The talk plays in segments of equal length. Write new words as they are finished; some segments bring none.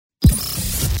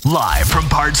Live from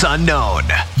parts unknown,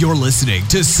 you're listening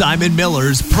to Simon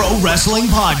Miller's Pro Wrestling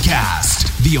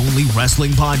Podcast, the only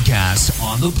wrestling podcast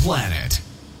on the planet,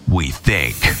 we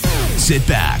think. Sit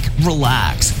back,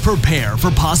 relax, prepare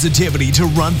for positivity to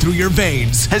run through your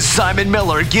veins as Simon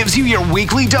Miller gives you your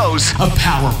weekly dose of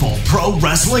powerful pro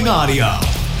wrestling audio.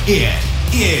 It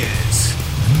is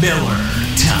Miller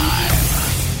Time.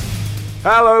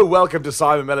 Hello, welcome to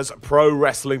Simon Miller's Pro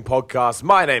Wrestling Podcast.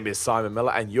 My name is Simon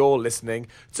Miller and you're listening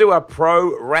to a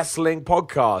Pro Wrestling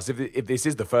Podcast. If this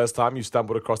is the first time you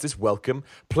stumbled across this, welcome.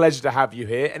 Pleasure to have you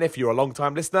here. And if you're a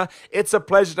long-time listener, it's a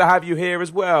pleasure to have you here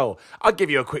as well. I'll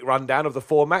give you a quick rundown of the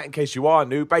format in case you are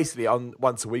new. Basically, on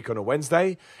once a week on a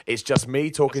Wednesday, it's just me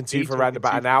talking to you for around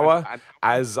about an hour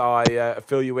as I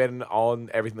fill you in on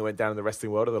everything that went down in the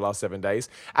wrestling world over the last 7 days.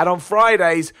 And on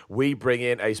Fridays, we bring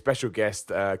in a special guest,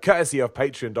 courtesy of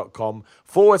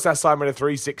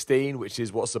patreon.com/Simon316, which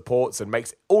is what supports and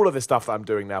makes all of the stuff that I'm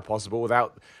doing now possible.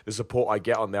 Without the support I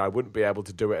get on there, I wouldn't be able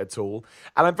to do it at all.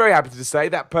 And I'm very happy to say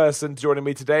that person joining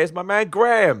me today is my man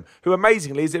Graham, who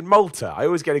amazingly is in Malta. I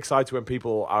always get excited when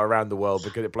people are around the world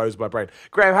because it blows my brain.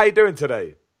 Graham, how you doing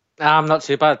today? I'm not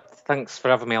too bad. Thanks for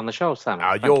having me on the show,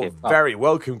 Simon. You're very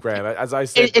welcome, Graham. As I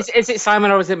said, is it Simon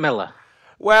or is it Miller?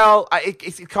 Well,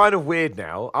 it's kind of weird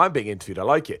now. I'm being interviewed. I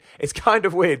like it. It's kind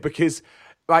of weird because,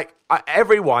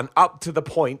 everyone up to the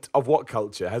point of What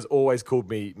Culture has always called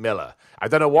me Miller. I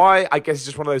don't know why. I guess it's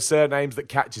just one of those surnames that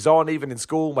catches on. Even in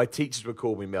school, my teachers would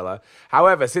call me Miller.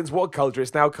 However, since What Culture,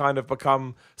 it's now kind of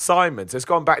become Simon. So it's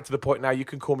gone back to the point now you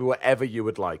can call me whatever you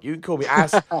would like. You can call me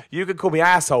you can call me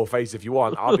asshole face if you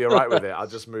want. I'll be all right with it. I'll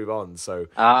just move on. So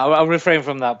I'll refrain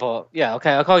from that. But yeah,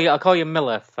 okay. I'll call you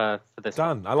Miller for this.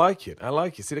 Done. I like it.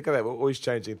 See, look at that. We're always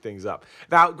changing things up.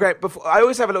 Now, Greg, I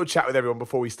always have a little chat with everyone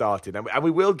before we started, and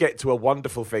we will get to a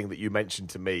wonderful thing that you mentioned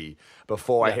to me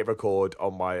before I hit record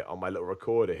on my little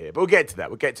recorder here. But we'll get to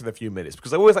that. We'll get to in a few minutes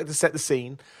because I always like to set the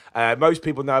scene. Most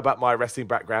people know about my wrestling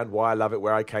background, why I love it,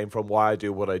 where I came from, why I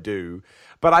do what I do.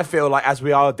 But I feel like as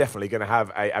we are definitely going to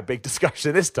have a big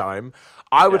discussion this time,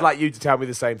 I would like you to tell me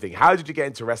the same thing. How did you get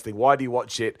into wrestling? Why do you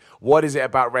watch it? What is it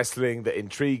about wrestling that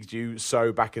intrigued you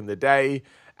so back in the day?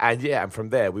 And and from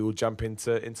there we will jump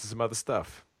into some other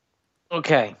stuff.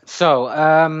 Okay, so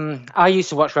I used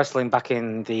to watch wrestling back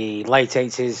in the late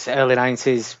 80s, early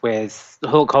 90s with the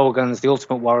Hulk Hogan's, The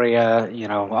Ultimate Warrior,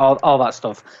 all that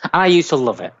stuff. And I used to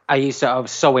love it. I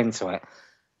was so into it.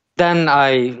 Then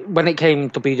when it came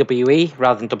WWE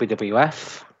rather than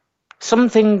WWF,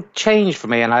 something changed for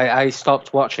me and I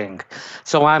stopped watching.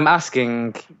 So I'm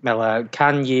asking, Miller,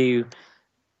 can you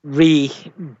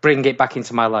bring it back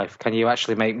into my life? Can you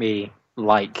actually make me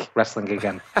like wrestling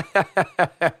again?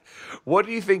 What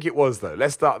do you think it was, though?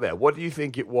 Let's start there. What do you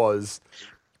think it was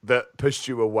that pushed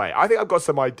you away? I think I've got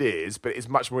some ideas, but it's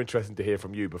much more interesting to hear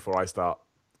from you before I start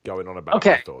going on about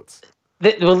my thoughts.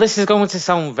 Well, this is going to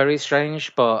sound very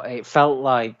strange, but it felt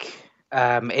like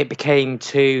it became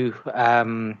too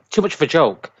much of a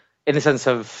joke in the sense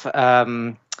of,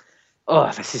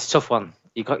 this is a tough one.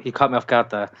 You caught me off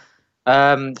guard there.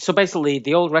 So basically,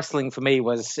 the old wrestling for me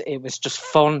was just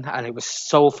fun, and it was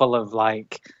so full of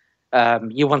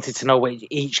you wanted to know what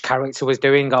each character was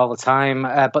doing all the time.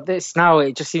 But this now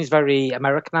it just seems very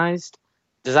Americanized.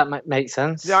 Does that make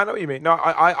sense? Yeah, I know what you mean. No,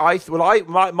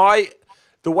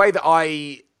 the way that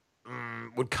I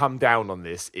would come down on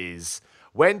this is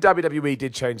when WWE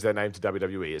did change their name to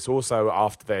WWE. It's also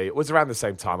after it was around the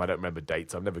same time. I don't remember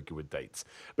dates. I'm never good with dates,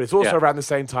 but it's also around the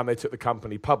same time they took the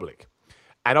company public.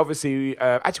 And obviously,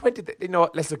 actually,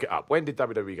 let's look it up. When did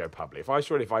WWE go public? If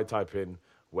I type in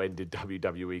when did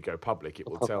WWE go public, it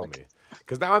will tell me.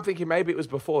 Because now I'm thinking maybe it was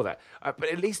before that. But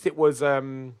at least it was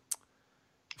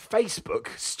Facebook.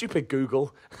 Stupid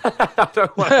Google. I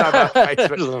don't want to know about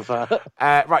Facebook.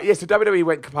 So WWE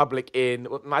went public in,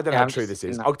 I don't know how true this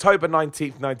is, October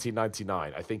 19th,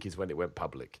 1999, I think is when it went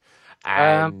public.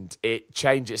 And it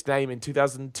changed its name in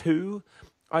 2002.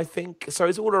 I think so.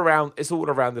 It's all around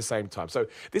the same time. So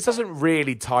this doesn't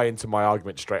really tie into my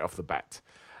argument straight off the bat.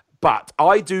 But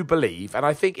I do believe, and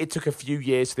I think it took a few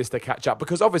years for this to catch up,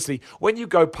 because obviously when you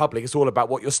go public, it's all about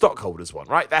what your stockholders want,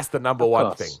 right? That's the number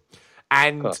one thing.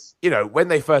 And, when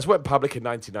they first went public in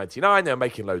 1999, they were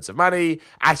making loads of money.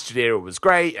 Attitude Era was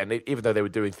great. And even though they were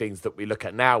doing things that we look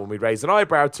at now when we raise an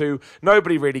eyebrow to,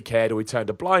 nobody really cared, or we turned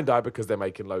a blind eye because they're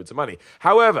making loads of money.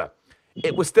 However,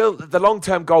 it was still, the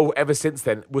long-term goal ever since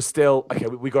then was still, okay,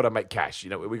 we got to make cash,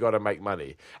 we got to make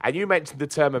money. And you mentioned the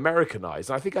term Americanized,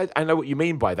 and I think I know what you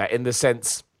mean by that, in the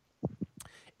sense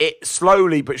it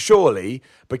slowly but surely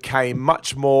became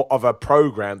much more of a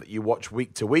program that you watch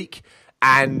week to week,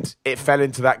 and it fell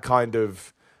into that kind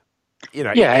of,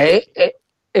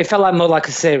 It felt like more like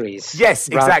a series. Yes,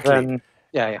 exactly.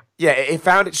 Yeah. It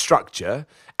found its structure,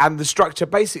 and the structure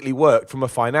basically worked from a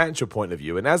financial point of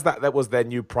view. And as that was their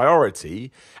new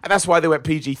priority, and that's why they went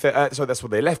PG. That's why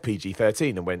they left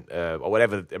PG-13 and went or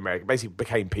whatever American basically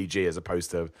became PG as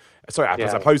opposed to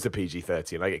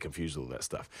PG-13. I get confused with all that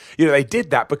stuff. They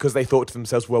did that because they thought to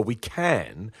themselves, well, we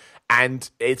can, and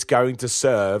it's going to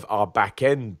serve our back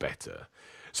end better.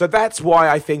 So that's why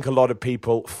I think a lot of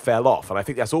people fell off. And I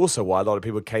think that's also why a lot of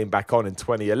people came back on in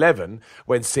 2011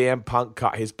 when CM Punk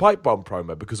cut his pipe bomb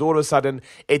promo, because all of a sudden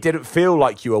it didn't feel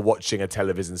like you were watching a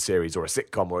television series or a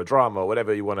sitcom or a drama or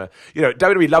whatever you want to.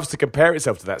 WWE loves to compare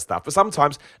itself to that stuff, but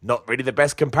sometimes not really the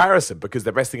best comparison, because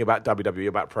the best thing about WWE,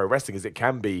 about pro wrestling, is it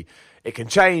can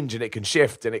change and it can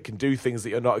shift and it can do things that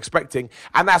you're not expecting.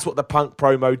 And that's what the Punk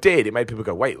promo did. It made people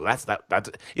go, wait, well, that's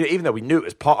that. Even though we knew it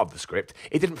was part of the script,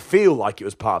 it didn't feel like it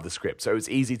was part of the script. So it was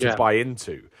easy to buy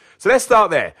into. So let's start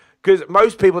there. Because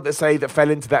most people that say that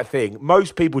fell into that thing,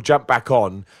 most people jump back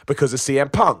on because of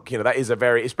CM Punk. That is a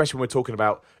very, especially when we're talking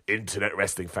about internet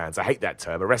wrestling fans. I hate that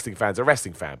term. A wrestling fan's a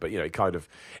wrestling fan, but it kind of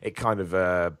what's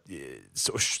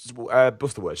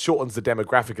the word? Shortens the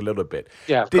demographic a little bit.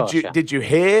 Yeah. Did you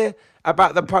hear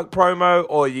about the Punk promo,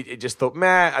 or you just thought,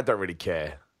 man, I don't really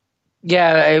care?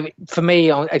 Yeah, for me,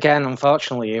 again,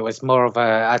 unfortunately, it was more of a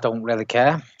I don't really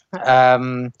care.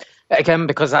 Again,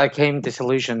 because I came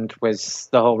disillusioned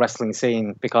with the whole wrestling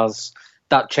scene because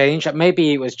that changed.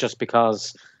 Maybe it was just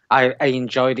because I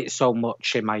enjoyed it so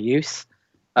much in my youth.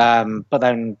 But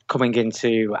then coming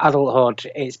into adulthood,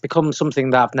 it's become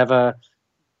something that I've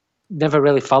never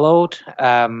really followed.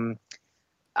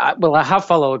 I have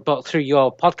followed, but through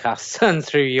your podcasts and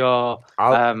through your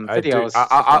videos.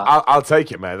 I'll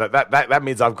take it, man. That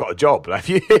means I've got a job.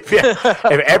 If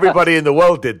everybody in the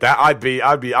world did that, I'd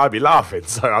be laughing.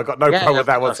 So I've got no problem with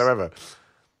that whatsoever.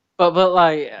 But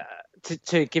like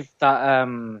to give that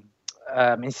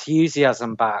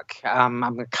enthusiasm back,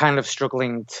 I'm kind of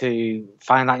struggling to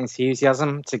find that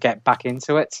enthusiasm to get back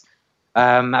into it.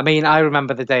 I mean, I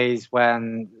remember the days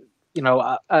when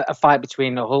a fight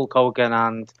between Hulk Hogan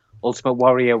and Ultimate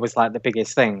Warrior was like the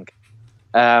biggest thing.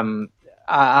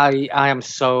 I am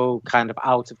so kind of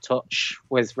out of touch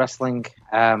with wrestling,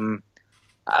 but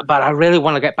I really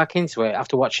want to get back into it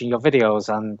after watching your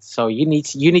videos, and so you need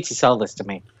to sell this to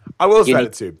me. I will sell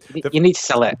it to you. You need to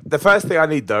sell it. The first thing I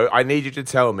need, though, I need you to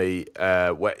tell me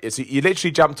you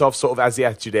literally jumped off sort of as the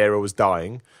Attitude Era was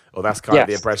dying. Or that's kind of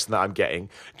the impression that I'm getting.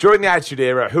 During the Attitude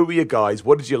Era, who were you guys?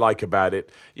 What did you like about it?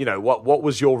 What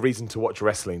was your reason to watch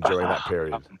wrestling during that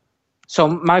period? So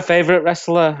my favorite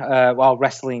wrestler,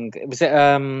 wrestling, was it,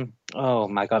 oh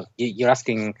my God, you're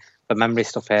asking for memory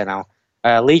stuff here now.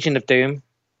 Legion of Doom.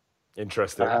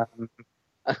 Interesting.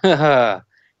 Can I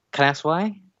ask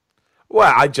why?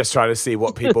 Well, I'm just trying to see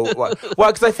what people. Well,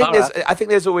 because I think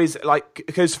there's always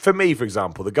because for me, for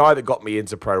example, the guy that got me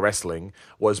into pro wrestling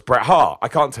was Bret Hart. I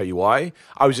can't tell you why.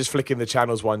 I was just flicking the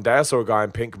channels one day. I saw a guy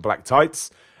in pink and black tights.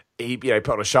 He put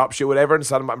on a sharpshoot, whatever, and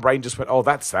suddenly my brain just went, "Oh,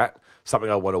 that's that."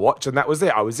 Something I want to watch, and that was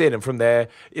it. I was in, and from there,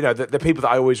 the people that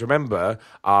I always remember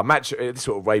are this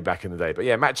sort of way back in the day, but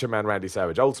yeah, Macho Man Randy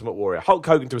Savage, Ultimate Warrior, Hulk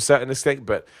Hogan to a certain extent,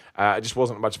 but I just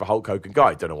wasn't much of a Hulk Hogan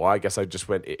guy. Don't know why. I guess I just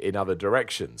went in other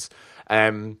directions.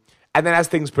 And then as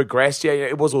things progressed,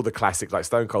 it was all the classics like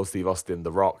Stone Cold Steve Austin,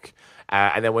 The Rock,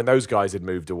 and then when those guys had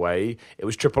moved away, it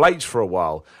was Triple H for a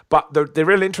while. But the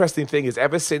real interesting thing is,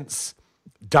 ever since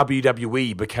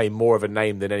WWE became more of a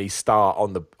name than any star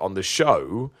on the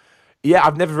show. Yeah,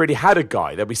 I've never really had a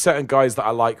guy. There'll be certain guys that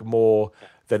I like more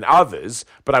than others,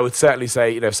 but I would certainly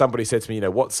say, if somebody said to me,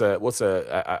 what's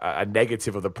a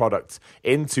negative of the product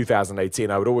in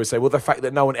 2018, I would always say, well, the fact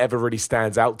that no one ever really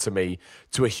stands out to me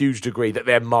to a huge degree that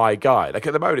they're my guy. Like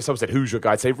at the moment, if someone said, who's your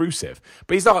guy? I'd say Rusev,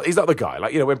 but he's not the guy.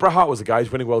 Like, when Bret Hart was the guy who's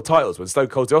winning world titles, when Stone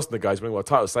Cold Steve Austin the guy who's winning world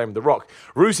titles, same with The Rock.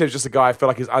 Rusev's just a guy I feel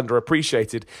like is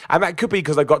underappreciated, and that could be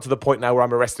because I got to the point now where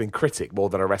I'm a wrestling critic more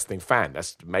than a wrestling fan.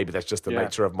 Maybe that's just the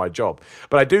nature of my job.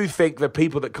 But I do think that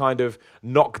people that kind of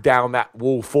knock down that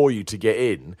wall for you to get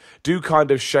in do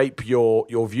kind of shape your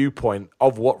viewpoint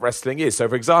of what wrestling is. So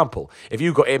for example, if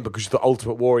you got in because the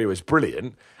Ultimate Warrior was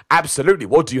brilliant, absolutely,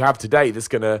 what do you have today that's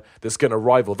gonna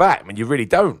rival that? I mean, you really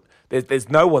don't. There's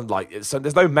no one like it. So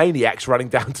there's no maniacs running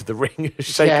down to the ring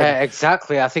shaking. Yeah,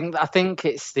 exactly. I think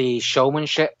it's the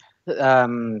showmanship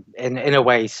in a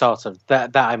way, sort of,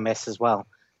 that I miss as well.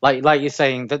 Like you're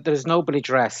saying, that there's nobody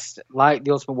dressed like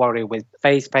the Ultimate Warrior with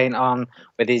face paint on,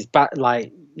 with his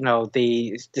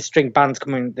the string bands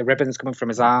coming, the ribbons coming from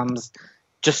his arms,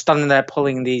 just standing there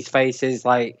pulling these faces,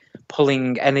 like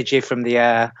pulling energy from the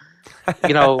air.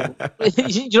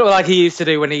 Like he used to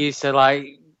do when he used to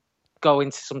like go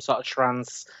into some sort of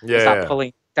trance. Start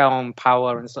pulling down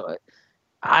power and stuff.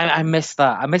 I miss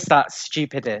that. I miss that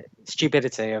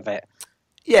stupidity of it.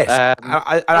 Yes,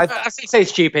 I say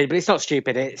stupid, but it's not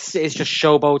stupid. It's just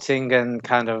showboating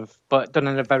and but done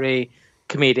in a very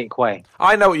comedic way.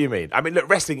 I know what you mean. I mean, look,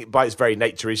 wrestling by its very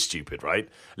nature is stupid, right?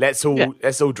 Let's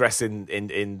all dress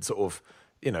in sort of,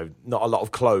 not a lot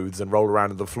of clothes and roll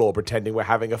around on the floor pretending we're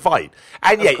having a fight.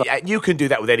 And you can do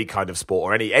that with any kind of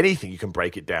sport or anything. You can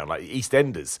break it down, like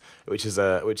EastEnders, which is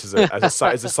a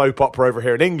soap opera over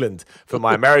here in England for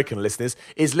my American listeners.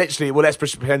 Is literally, well, let's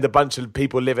pretend a bunch of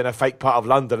people live in a fake part of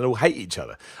London and all hate each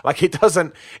other. Like it does,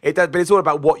 but it's all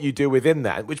about what you do within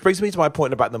that. Which brings me to my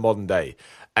point about the modern day.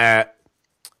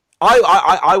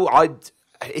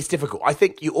 It's difficult. I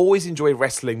think you always enjoy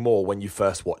wrestling more when you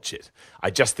first watch it.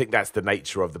 I just think that's the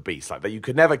nature of the beast. Like that, you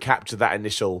could never capture that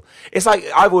initial. It's like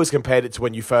I've always compared it to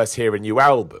when you first hear a new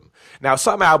album. Now,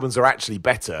 some albums are actually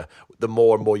better the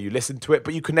more and more you listen to it,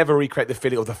 but you can never recreate the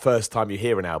feeling of the first time you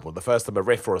hear an album, the first time a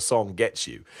riff or a song gets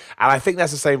you. And I think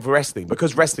that's the same for wrestling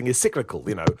because wrestling is cyclical.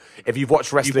 If you've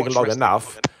watched wrestling long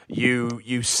enough,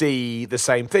 you see the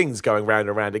same things going round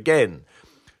and round again.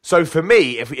 So for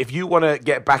me, if you want to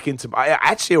get back into, I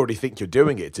actually already think you're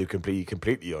doing it, to be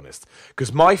completely honest.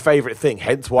 Because my favourite thing,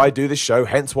 hence why I do this show,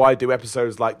 hence why I do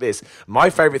episodes like this, my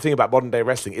favourite thing about modern day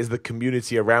wrestling is the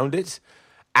community around it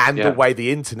and the way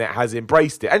the internet has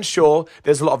embraced it. And sure,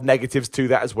 there's a lot of negatives to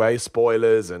that as well,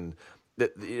 spoilers, and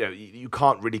you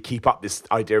can't really keep up this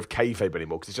idea of kayfabe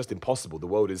anymore because it's just impossible. The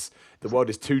world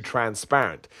is too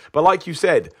transparent. But like you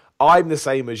said, I'm the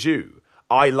same as you.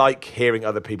 I like hearing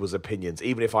other people's opinions,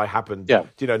 even if I happen,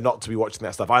 not to be watching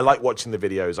that stuff. I like watching the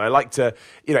videos. I like to,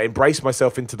 embrace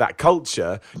myself into that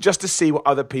culture just to see what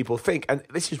other people think. And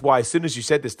this is why, as soon as you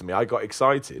said this to me, I got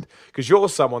excited because you're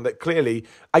someone that clearly,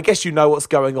 I guess you know what's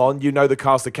going on. You know the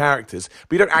cast of characters,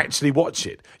 but you don't actually watch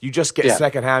it. You just get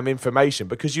secondhand information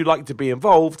because you like to be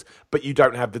involved, but you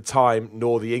don't have the time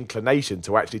nor the inclination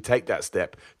to actually take that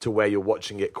step to where you're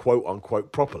watching it, quote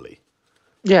unquote, properly.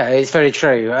 Yeah, it's very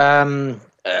true.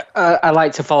 I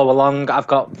like to follow along. I've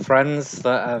got friends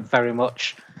that are very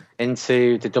much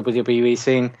into the WWE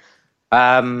scene.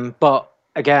 But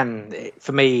again,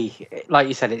 for me, like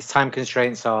you said, it's time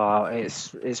constraints or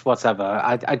it's whatever.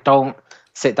 I don't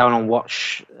sit down and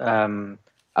watch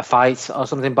a fight or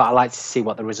something, but I like to see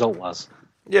what the result was.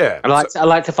 Yeah. I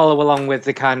like to follow along with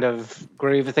the kind of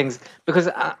groove of things because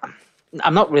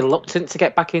I'm not reluctant to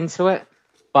get back into it,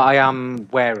 but I am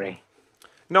wary.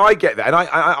 No, I get that, and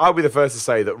I'll be the first to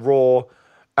say that Raw.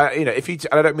 If you,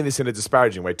 and I don't mean this in a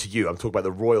disparaging way to you, I'm talking about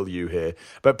the royal you here,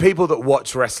 but people that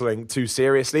watch wrestling too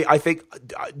seriously, I think,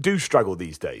 do struggle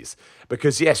these days.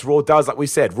 Because yes, Raw does, like we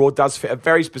said, Raw does fit a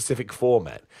very specific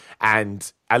format. And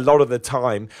a lot of the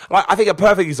time, I think a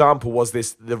perfect example was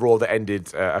the Raw that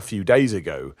ended a few days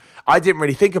ago. I didn't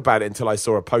really think about it until I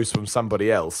saw a post from somebody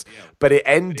else, but it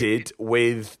ended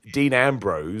with Dean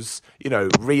Ambrose,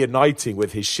 reuniting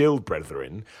with his Shield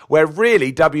brethren, where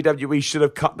really WWE should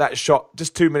have cut that shot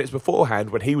just 2 minutes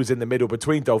beforehand when he was in the middle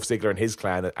between Dolph Ziggler and his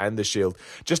clan and the Shield,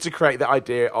 just to create the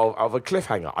idea of a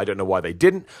cliffhanger. I don't know why they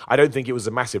didn't. I don't think it was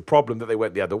a massive problem that they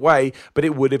went the other way, but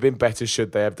it would have been better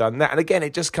should they have done that. And again,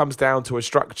 it just comes down to a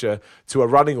structure, to a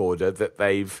running order that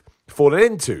they've fallen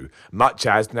into, much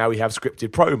as now we have scripted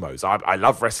promos. I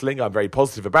love wrestling. I'm very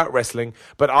positive about wrestling,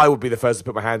 but I would be the first to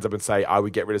put my hands up and say I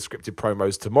would get rid of scripted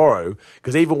promos tomorrow,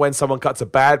 because even when someone cuts a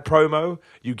bad promo,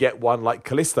 you get one like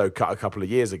Kalisto cut a couple of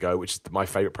years ago, which is my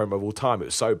favorite promo of all time. It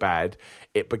was so bad,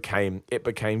 it became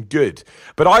good.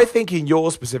 But I think in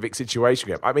your specific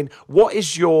situation, I mean, what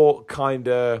is your kind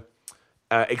of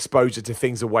exposure to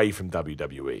things away from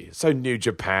WWE? So New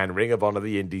Japan, Ring of Honor,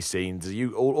 the indie scenes,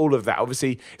 all of that.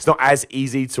 Obviously, it's not as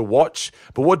easy to watch,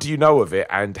 but what do you know of it,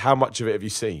 and how much of it have you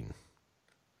seen?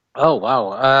 Oh,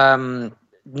 wow.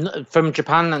 From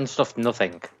Japan and stuff,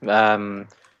 nothing.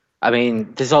 I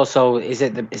mean, there's also, is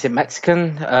it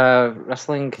Mexican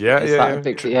wrestling? Yeah, it's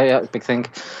a big thing.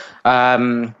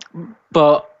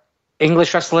 But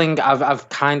English wrestling,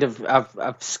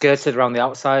 I've skirted around the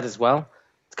outside as well.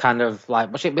 It's kind of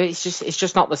like, but it's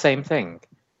just not the same thing.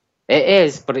 It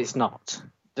is, but it's not.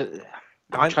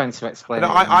 I'm trying to explain.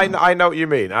 I know what you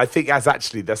mean. I think that's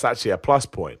actually a plus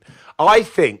point. I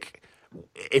think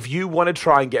if you want to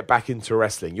try and get back into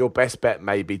wrestling, your best bet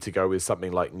may be to go with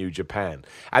something like New Japan.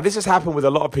 And this has happened with a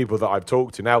lot of people that I've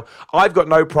talked to. Now, I've got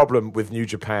no problem with New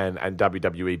Japan and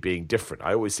WWE being different.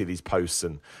 I always see these posts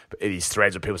and these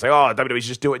threads of people saying, oh, WWE should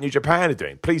just do what New Japan are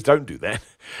doing. Please don't do that.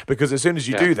 Because as soon as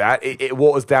you do that, it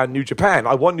waters down New Japan.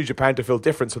 I want New Japan to feel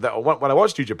different so that when I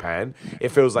watch New Japan, it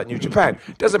feels like New Japan.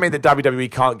 Doesn't mean that WWE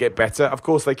can't get better. Of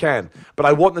course they can. But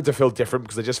I want them to feel different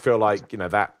because I just feel like,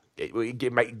 that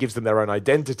it gives them their own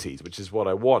identities, which is what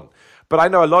I want. But I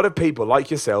know a lot of people like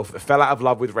yourself that fell out of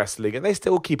love with wrestling, and they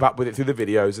still keep up with it through the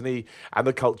videos and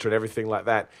the culture and everything like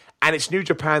that. And it's New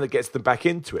Japan that gets them back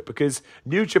into it, because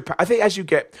New Japan, I think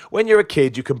when you're a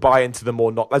kid, you can buy into the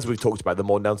more, as we've talked about, the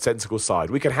more nonsensical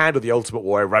side. We can handle the Ultimate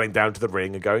Warrior running down to the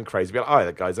ring and going crazy. Be like, oh,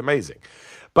 that guy's amazing.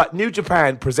 But New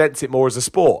Japan presents it more as a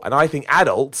sport. And I think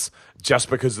adults, just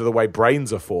because of the way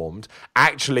brains are formed,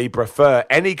 actually prefer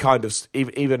any kind of,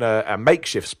 even a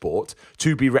makeshift sport,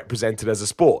 to be represented as a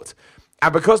sport.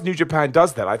 And because New Japan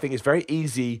does that, I think it's very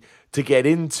easy to get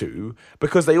into,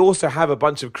 because they also have a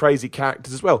bunch of crazy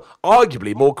characters as well.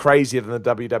 Arguably more crazier than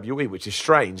the WWE, which is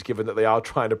strange given that they are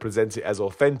trying to present it as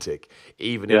authentic,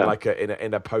 even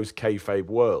in a post-kayfabe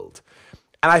world.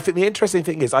 And I think the interesting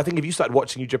thing is, I think if you started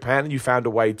watching New Japan and you found a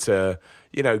way to,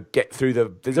 get through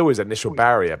there's always an initial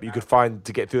barrier, but you could find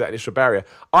to get through that initial barrier,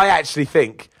 I actually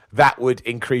think that would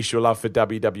increase your love for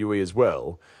WWE as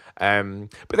well. But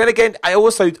then again, I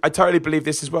totally believe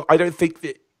this as well. I don't think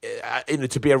that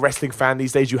to be a wrestling fan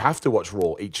these days, you have to watch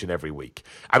Raw each and every week.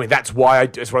 I mean, it's one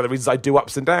of the reasons I do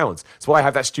ups and downs. It's why I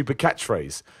have that stupid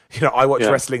catchphrase. I watch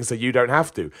wrestling so you don't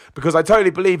have to. Because I totally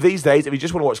believe these days, if you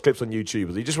just want to watch clips on YouTube,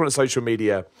 or you just want social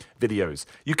media videos,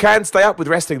 you can stay up with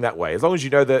wrestling that way. As long as you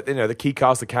know the key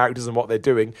cast, the characters and what they're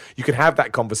doing, you can have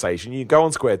that conversation. You can go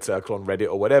on Squared Circle, on Reddit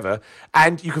or whatever,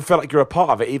 and you can feel like you're a part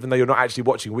of it, even though you're not actually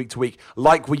watching week to week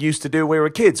like we used to do when we were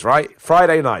kids, right?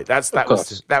 Friday night. That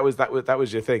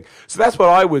was your thing. So that's what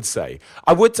I would say.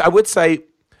 I would say,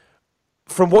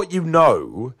 from what you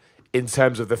know, in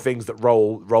terms of the things that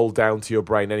roll down to your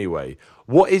brain anyway,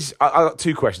 what is? I got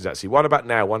two questions actually. One about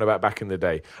now, one about back in the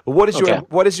day. But what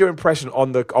is your impression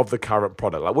of the current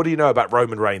product? Like, what do you know about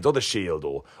Roman Reigns or the Shield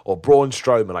or Braun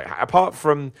Strowman? Like, apart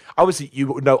from, obviously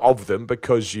you know of them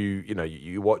because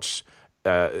you watch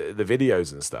the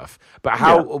videos and stuff. But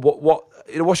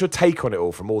what's your take on it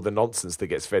all, from all the nonsense that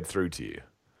gets fed through to you?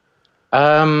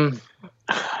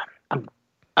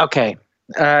 Okay.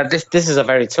 This is a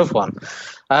very tough one.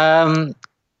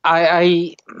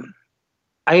 I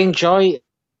enjoy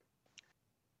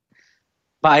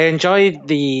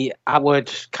the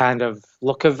outward kind of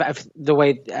look of the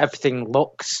way everything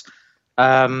looks,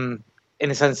 in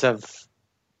a sense of,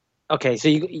 okay, so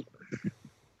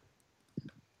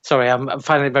sorry, I'm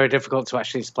finding it very difficult to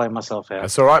actually explain myself here.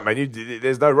 That's all right, man.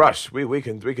 There's no rush. We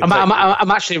can.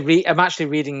 I'm actually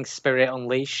reading Spirit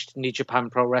Unleashed, New Japan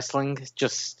Pro Wrestling,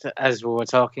 just as we were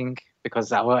talking,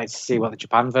 because I wanted to see what the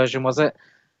Japan version was.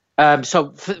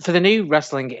 So for the new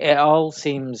wrestling, it all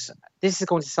seems. This is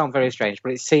going to sound very strange,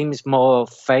 but it seems more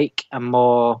fake and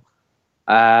more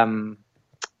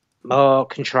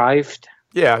contrived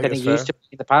than it used to be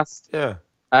in the past. Yeah.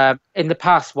 In the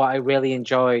past, what I really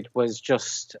enjoyed was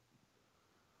just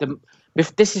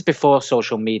this is before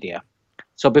social media.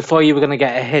 So before you were going to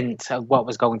get a hint of what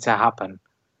was going to happen,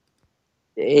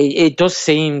 it does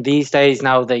seem these days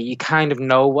now that you kind of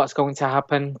know what's going to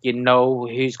happen. You know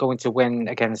who's going to win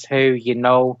against who.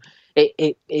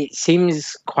 It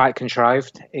seems quite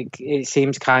contrived. It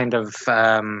seems kind of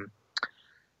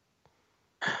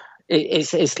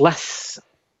it's less.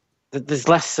 There's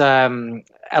less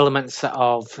elements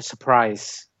of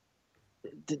surprise.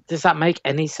 Does that make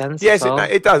any sense? Yes,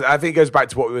 it does. I think it goes back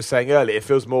to what we were saying earlier. It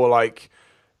feels more like,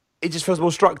 it just feels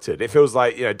more structured. It feels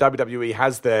like, WWE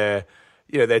has their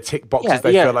tick boxes.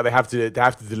 They feel like they have to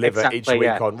deliver each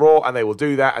week on Raw, and they will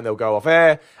do that, and they'll go off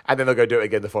air, and then they'll go do it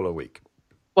again the following week.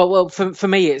 Well, for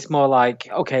me, it's more like,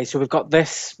 okay, so we've got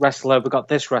this wrestler,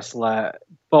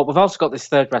 but we've also got this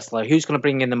third wrestler. Who's going to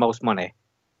bring in the most money?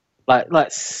 Like,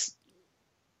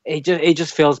 It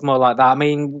just feels more like that. I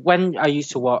mean, when I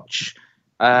used to watch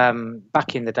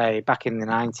back in the day, back in the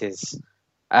 90s,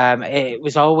 it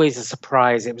was always a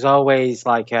surprise. It was always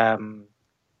like there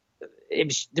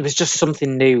was just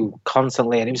something new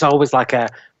constantly, and it was always like a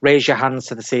raise your hands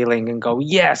to the ceiling and go,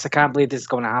 yes, I can't believe this is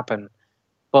going to happen.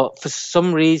 But for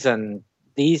some reason,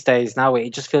 these days now, it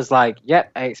just feels like,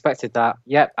 yep, I expected that.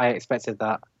 Yep, I expected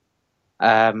that.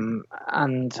 And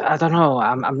I don't know.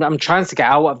 I'm trying to get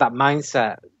out of that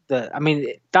mindset.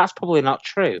 That's probably not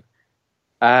true.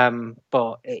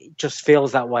 But it just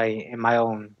feels that way in my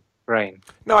own brain.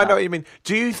 No, I know what you mean.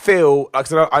 Do you feel,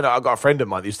 like, I know I've got a friend of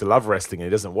mine that used to love wrestling and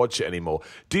he doesn't watch it anymore.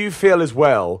 Do you feel as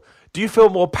well, do you feel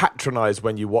more patronised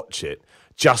when you watch it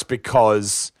just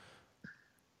because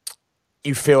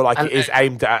you feel like it is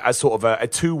aimed at a sort of a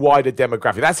too wide a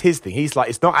demographic? That's his thing. He's like,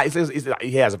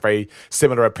 he has a very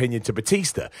similar opinion to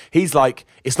Batista. He's like,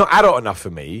 it's not adult enough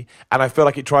for me, and I feel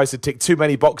like it tries to tick too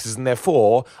many boxes, and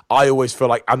therefore, I always feel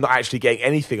like I'm not actually getting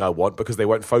anything I want because they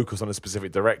won't focus on a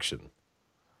specific direction.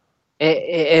 It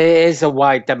is a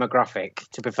wide demographic,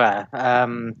 to be fair.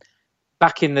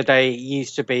 Back in the day, it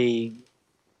used to be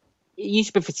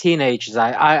for teenagers.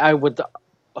 I would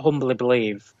humbly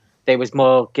believe it was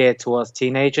more geared towards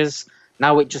teenagers.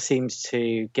 Now it just seems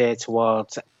to gear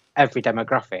towards every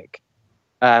demographic.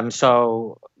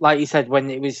 So, like you said, when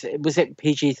was it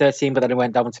PG-13, but then it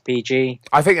went down to PG?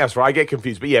 I think that's right. I get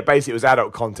confused, but yeah, basically it was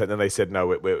adult content, and they said no,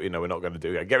 we're not going to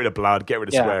do it. Get rid of blood, get rid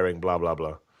of swearing, blah blah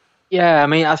blah. Yeah, I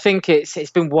mean, I think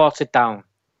it's been watered down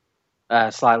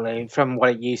slightly from what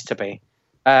it used to be.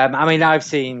 I mean, I've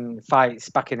seen fights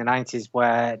back in the 90s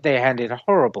where they ended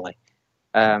horribly.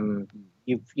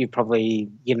 You probably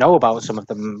know about some of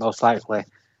them most likely,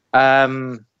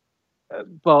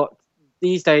 but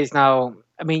these days now,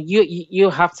 I mean, you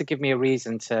have to give me a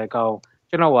reason to go.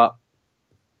 You know what?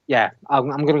 Yeah, I'm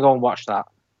going to go and watch that.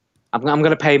 I'm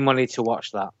going to pay money to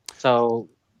watch that. So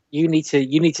you need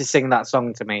to sing that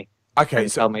song to me. Okay,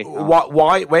 so tell me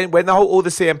why when all the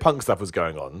CM Punk stuff was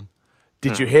going on,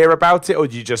 did you hear about it, or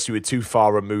did you were too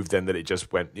far removed then that it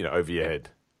just went over your head?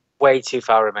 Way too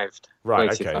far removed.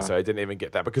 Right, okay, so I didn't even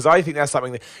get that. Because I think that's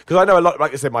something because I know a lot,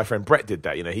 like I said, my friend Brett did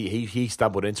that. He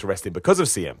stumbled into wrestling because of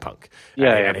CM Punk.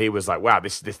 And he was like, wow,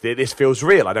 this feels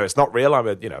real. I know it's not real. I'm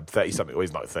a 30-something, well,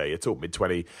 he's not 30 at all,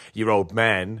 mid-20-year-old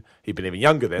man. He'd been even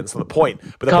younger then, that's not the point.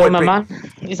 But Call him a man?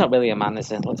 He's not really a man, is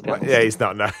he? Let's be honest. Yeah, he's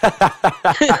not, no.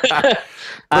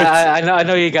 I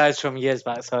know you guys from years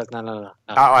back, so no.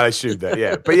 I assumed that,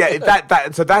 yeah. But yeah,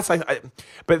 so that's like,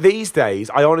 but these days,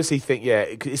 I honestly think,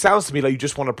 it sounds to me like you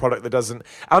just want a product that doesn't.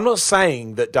 I'm not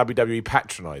saying that WWE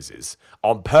patronizes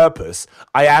on purpose.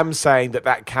 I am saying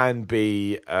that can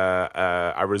be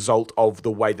a result of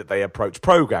the way that they approach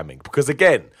programming. Because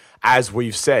again, as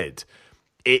we've said,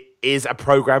 it is a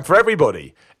program for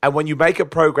everybody. And when you make a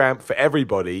program for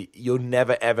everybody, you're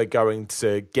never, ever going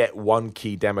to get one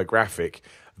key demographic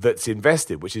that's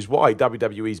invested, which is why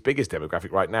WWE's biggest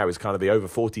demographic right now is kind of the over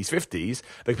 40s, 50s,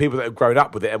 the people that have grown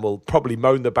up with it and will probably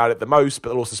moan about it the most, but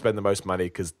they'll also spend the most money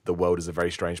because the world is a very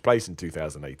strange place in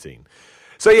 2018.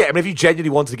 So yeah, I mean, if you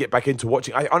genuinely wanted to get back into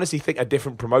watching, I honestly think a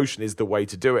different promotion is the way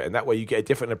to do it, and that way you get a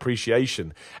different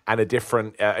appreciation and a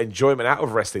different enjoyment out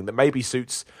of wrestling that maybe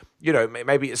suits,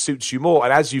 maybe it suits you more.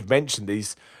 And as you've mentioned,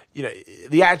 these,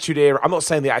 the Attitude Era, I'm not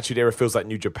saying the Attitude Era feels like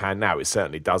New Japan now. It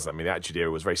certainly doesn't. I mean, the Attitude Era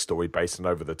was very story-based and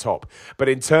over the top. But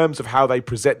in terms of how they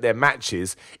present their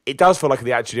matches, it does feel like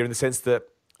the Attitude Era in the sense that,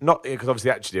 not because obviously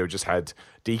the Attitude Era just had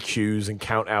DQs and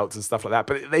count-outs and stuff like that,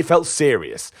 but they felt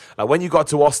serious. Like when you got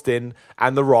to Austin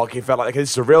and The Rock, it felt like, okay,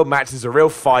 this is a real match, this is a real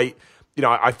fight.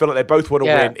 I feel like they both want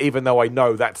to win, even though I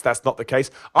know that's not the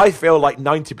case. I feel like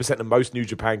 90% of most New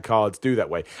Japan cards do that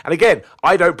way. And again,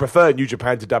 I don't prefer New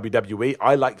Japan to WWE.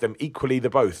 I like them equally the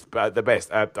best. I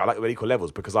like them at equal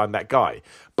levels because I'm that guy.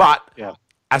 But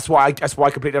that's why I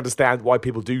completely understand why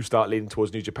people do start leaning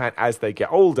towards New Japan as they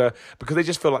get older, because they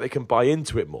just feel like they can buy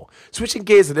into it more. Switching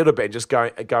gears a little bit and just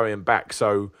going back.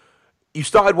 So you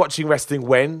started watching wrestling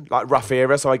when? Like rough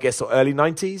era, so I guess early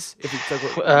 90s?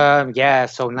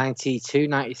 So 92,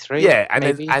 93. Yeah,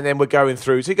 and then we're going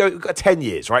through, so we've got 10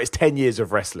 years, right? It's 10 years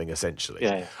of wrestling, essentially.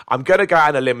 Yeah. I'm going to go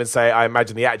out on a limb and say I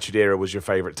imagine the Attitude Era was your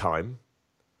favourite time.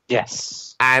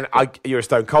 Yes. And you're a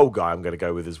Stone Cold guy, I'm going to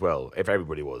go with as well. If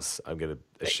everybody was, I'm going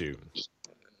to assume.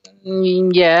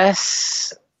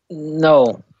 Yes.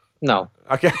 No.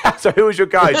 Okay, so who was your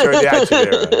guy during the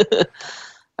Attitude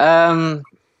Era?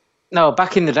 No,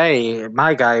 back in the day,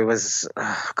 my guy was...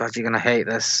 Oh, God, you're going to hate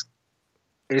this.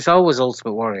 It's always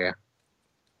Ultimate Warrior.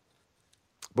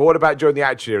 But what about during the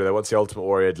Attitude Era, though, once the Ultimate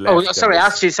Warrior had left? Oh,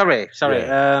 sorry, sorry.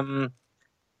 Yeah.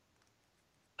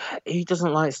 He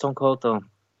doesn't like Stone Cold, though.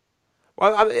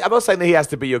 Well, I'm not saying that he has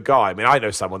to be your guy. I mean, I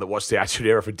know someone that watched the Attitude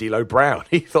Era for D'Lo Brown.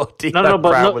 He thought D'Lo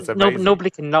Brown was amazing. Nobody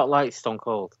can not like Stone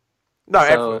Cold.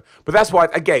 No, but that's why,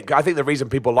 again, I think the reason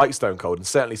people like Stone Cold, and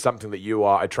certainly something that you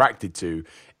are attracted to,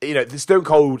 the Stone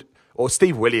Cold, or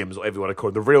Steve Williams, or whatever you want to call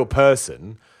him, the real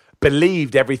person,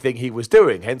 believed everything he was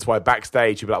doing. Hence why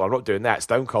backstage he'd be like, well, I'm not doing that.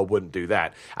 Stone Cold wouldn't do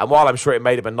that. And while I'm sure it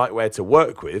made him a nightmare to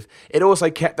work with, it also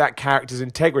kept that character's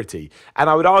integrity. And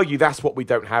I would argue that's what we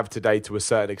don't have today to a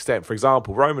certain extent. For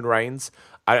example, Roman Reigns,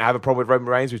 I don't have a problem with Roman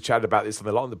Reigns. We've chatted about this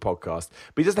a lot on the podcast.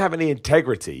 But he doesn't have any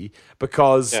integrity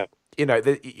because... Yeah. You know,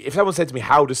 if someone said to me,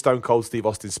 how does Stone Cold Steve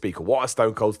Austin speak, or what are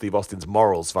Stone Cold Steve Austin's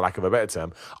morals, for lack of a better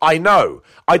term, I know.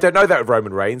 I don't know that with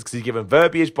Roman Reigns because he's given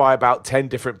verbiage by about 10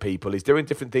 different people. He's doing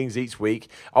different things each week.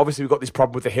 Obviously, we've got this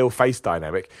problem with the heel-face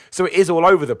dynamic. So it is all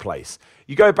over the place.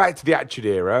 You go back to the Attitude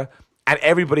Era, and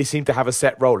everybody seemed to have a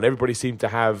set role, and everybody seemed to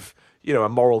have, you know, a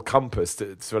moral compass.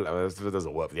 It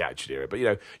doesn't work for the Attitude Era, but, you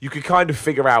know, you could kind of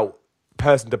figure out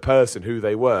person to person who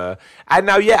they were, and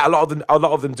now a lot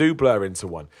of them do blur into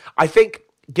one. I think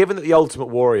given that the Ultimate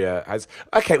Warrior has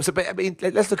but I mean,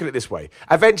 let's look at it this way.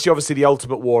 Eventually, obviously, the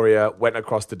Ultimate Warrior went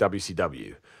across to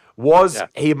WCW. Was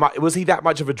he that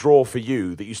much of a draw for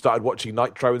you that you started watching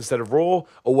Nitro instead of Raw,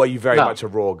 or were you very much a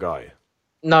Raw guy?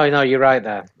 No, you're right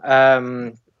there.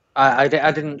 I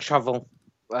didn't travel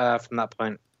from that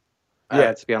point.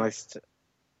 To be honest.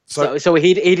 So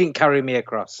he didn't carry me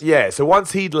across. Yeah, so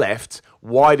once he'd left,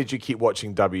 why did you keep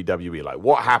watching WWE? Like,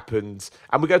 what happened?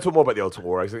 And we're going to talk more about the Ultimate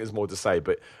Warrior. I think there's more to say,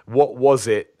 but what was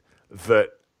it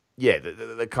that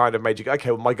kind of made you go,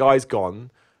 okay, well, my guy's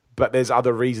gone, but there's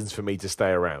other reasons for me to stay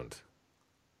around?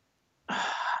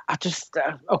 I just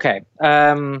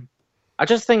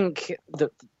think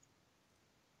that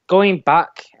going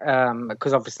back,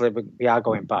 because obviously we are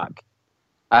going back,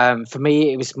 for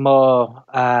me, it was more...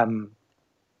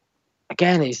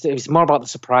 Again, it was more about the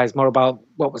surprise, more about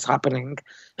what was happening.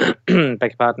 Beg your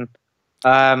pardon.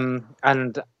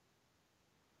 And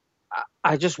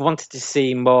I just wanted to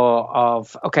see more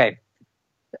of, okay,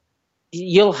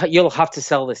 you'll have to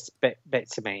sell this bit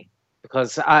to me.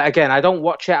 Because, I don't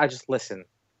watch it, I just listen.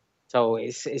 So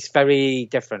it's very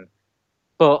different.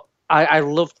 But I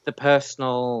loved the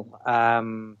personal...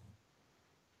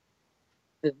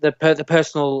 the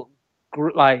personal,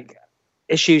 like...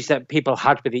 issues that people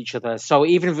had with each other. So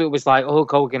even if it was like Hulk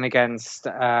Hogan against,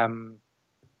 I don't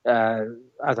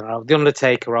know, The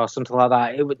Undertaker or something like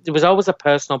that, there was always a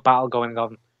personal battle going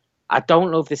on. I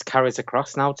don't know if this carries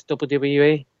across now to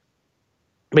WWE.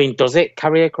 I mean, does it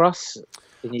carry across?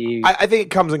 I think it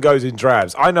comes and goes in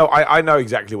drabs. I know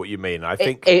exactly what you mean. I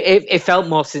think it felt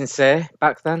more sincere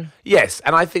back then. Yes,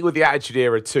 and I think with the Attitude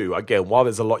Era too, again, while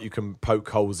there's a lot you can poke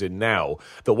holes in now,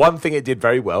 the one thing it did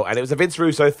very well, and it was a Vince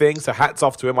Russo thing, so hats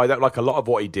off to him. I don't like a lot of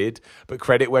what he did, but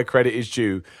credit where credit is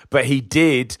due. But he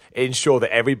did ensure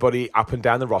that everybody up and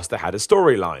down the roster had a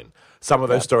storyline. Some of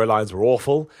those storylines were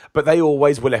awful, but they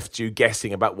always were left you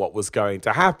guessing about what was going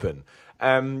to happen.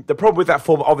 The problem with that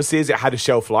form, obviously, is it had a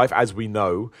shelf life, as we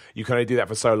know. You can only do that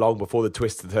for so long before the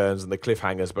twists and turns and the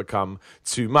cliffhangers become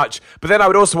too much. But then I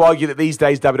would also argue that these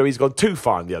days WWE's gone too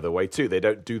far in the other way too. They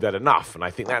don't do that enough, and I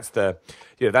think that's the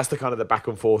kind of the back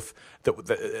and forth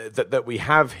that we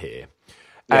have here.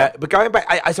 Yeah. But going back,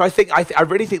 I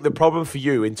really think the problem for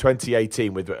you in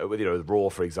 2018 with Raw,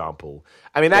 for example.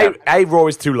 I mean, A, Raw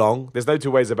is too long. There's no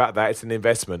two ways about that. It's an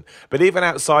investment. But even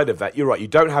outside of that, you're right. You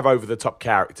don't have over the top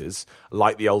characters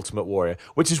like the Ultimate Warrior,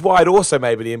 which is why I'd also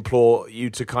maybe implore you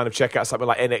to kind of check out something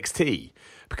like NXT.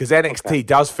 Because NXT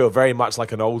does feel very much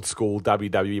like an old school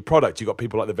WWE product. You've got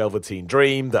people like the Velveteen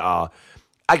Dream that are.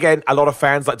 Again, a lot of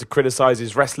fans like to criticize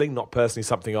his wrestling, not personally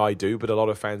something I do, but a lot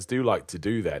of fans do like to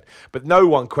do that. But no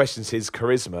one questions his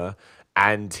charisma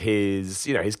and his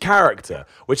character,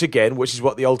 which is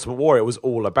what the Ultimate Warrior was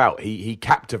all about. He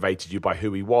captivated you by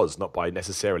who he was, not by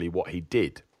necessarily what he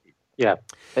did. Yeah,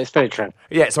 it's very true.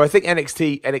 Yeah, so I think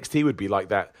NXT would be like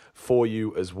that for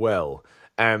you as well.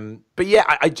 But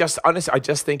yeah, I just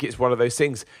think it's one of those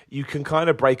things. You can kind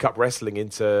of break up wrestling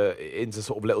into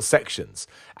sort of little sections.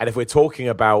 And if we're talking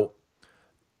about,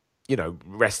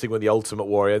 wrestling when the Ultimate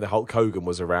Warrior and the Hulk Hogan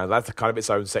was around, that's kind of its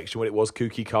own section when it was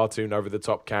kooky cartoon over the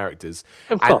top characters.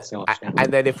 Of course.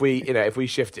 And then if we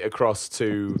shift it across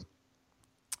to,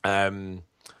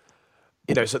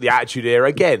 so the Attitude Era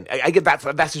again,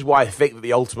 that's just why I think that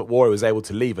the Ultimate Warrior was able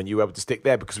to leave and you were able to stick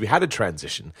there, because we had a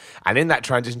transition, and in that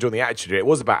transition during the Attitude Era, it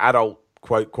was about adult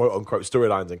quote unquote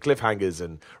storylines and cliffhangers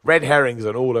and red herrings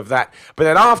and all of that. But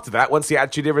then after that, once the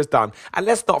Attitude Era is done, and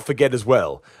let's not forget as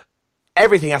well,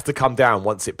 everything has to come down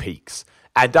once it peaks,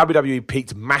 and WWE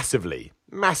peaked massively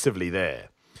there.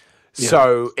 Yeah.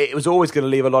 So it was always going to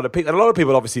leave a lot of people. And a lot of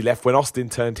people obviously left when Austin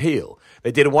turned heel.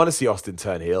 They didn't want to see Austin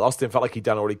turn heel. Austin felt like he'd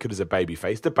done all he could as a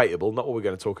babyface. Debatable, not what we're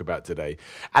going to talk about today.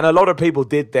 And a lot of people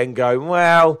did then go,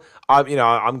 well, I'm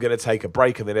going to take a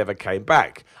break, and they never came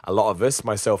back. A lot of us,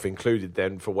 myself included,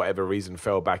 then for whatever reason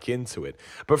fell back into it.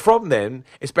 But from then,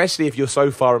 especially if you're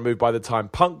so far removed by the time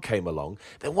Punk came along,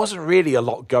 there wasn't really a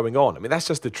lot going on. I mean, that's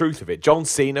just the truth of it. John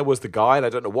Cena was the guy, and I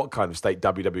don't know what kind of state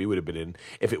WWE would have been in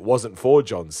if it wasn't for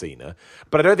John Cena. Cena.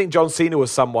 But I don't think John Cena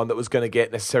was someone that was going to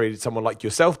get necessarily someone like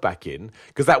yourself back in,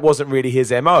 because that wasn't really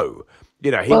his MO.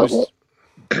 He was...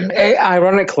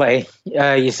 Ironically,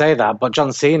 you say that, but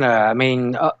John Cena, I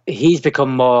mean, he's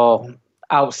become more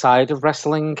outside of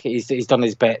wrestling. He's done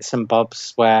his bits and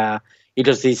bobs where he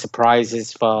does these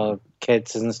surprises for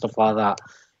kids and stuff like that.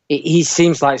 He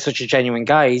seems like such a genuine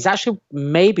guy. He's actually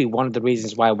maybe one of the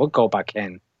reasons why I would go back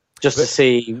in, just to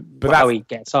see how he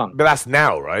gets on. But that's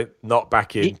now, right? Not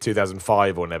back in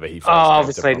 2005 or whenever he first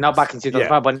obviously, not back in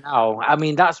 2005, but now. I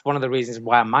mean, that's one of the reasons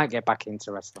why I might get back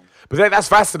into wrestling. But that's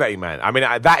fascinating, man. I mean,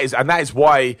 that is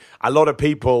why a lot of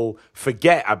people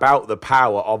forget about the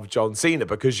power of John Cena,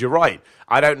 because you're right.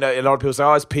 I don't know. A lot of people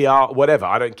say, it's PR, whatever.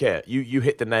 I don't care. You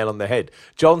hit the nail on the head.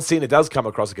 John Cena does come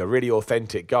across like a really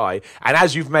authentic guy. And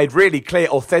as you've made really clear,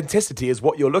 authenticity is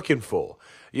what you're looking for.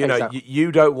 Exactly.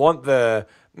 You don't want the...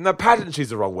 No, pageantry is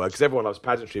the wrong word, because everyone loves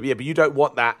pageantry. But you don't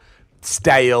want that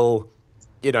stale,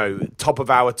 top of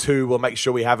hour 2, we'll make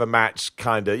sure we have a match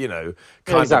kind of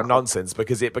nonsense,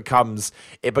 because it becomes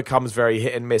very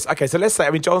hit and miss. Okay, so let's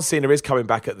say, John Cena is coming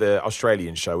back at the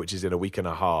Australian show, which is in a week and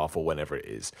a half or whenever it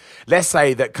is. Let's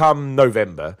say that come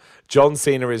November, John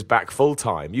Cena is back full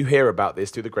time. You hear about this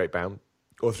through the grapevine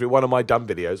or through one of my dumb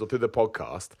videos or through the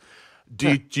podcast.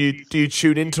 Do you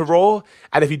tune into Raw?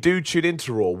 And if you do tune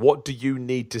into Raw, what do you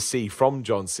need to see from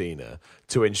John Cena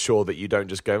to ensure that you don't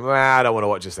just go, I don't want to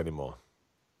watch this anymore?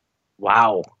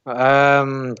 Wow.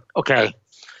 Okay.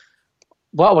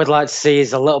 What I would like to see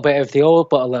is a little bit of the old,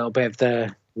 but a little bit of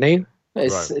the new,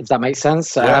 if that makes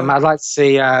sense. Yeah. I'd like to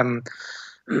see. I'd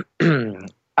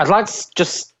like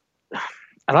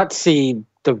to see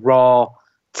the raw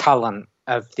talent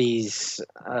of these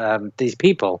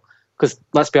people. Because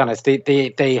let's be honest,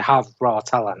 they have raw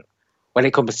talent when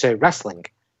it comes to wrestling.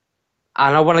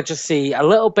 And I want to just see a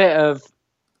little bit of...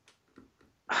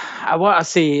 I want to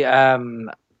see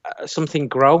something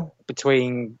grow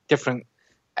between different...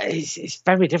 It's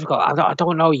very difficult. I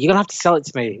don't know. You're going to have to sell it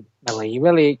to me,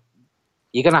 Millie.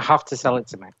 You're going to have to sell it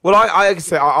to me. Well,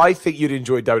 I think you'd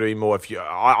enjoy WWE more if you...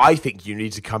 I think you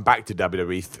need to come back to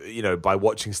WWE, by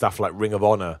watching stuff like Ring of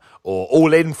Honor or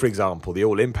All In, for example, the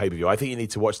All In pay-per-view. I think you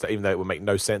need to watch that, even though it would make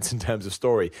no sense in terms of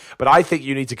story. But I think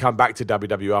you need to come back to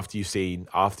WWE after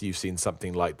you've seen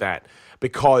something like that,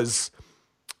 because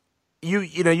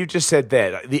you just said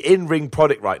there, the in-ring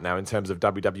product right now in terms of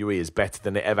WWE is better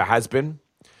than it ever has been.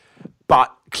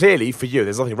 But clearly, for you,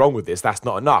 there's nothing wrong with this. That's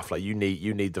not enough. Like you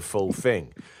need the full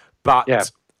thing.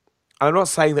 But I'm not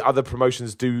saying that other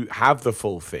promotions do have the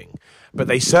full thing, but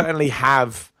they certainly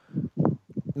have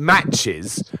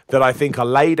matches that I think are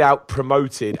laid out,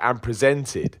 promoted, and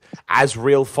presented as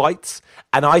real fights.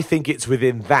 And I think it's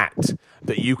within that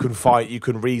you can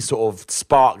sort of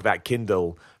spark that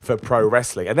kindle for pro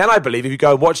wrestling. And then I believe if you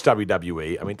go and watch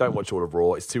WWE, don't watch all of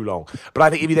Raw, it's too long. But I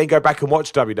think if you then go back and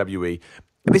watch WWE,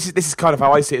 this is kind of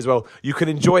how I see it as well. You can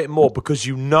enjoy it more because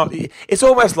it's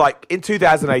almost like in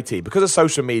 2018, because of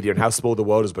social media and how small the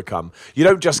world has become, you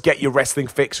don't just get your wrestling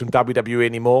fix from WWE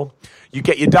anymore. You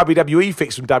get your WWE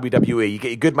fix from WWE. You get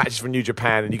your good matches from New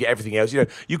Japan, and you get everything else.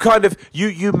 You kind of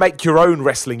you make your own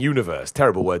wrestling universe.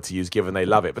 Terrible word to use, given they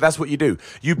love it, but that's what you do.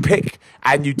 You pick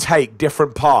and you take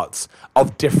different parts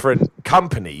of different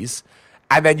companies,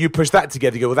 and then you push that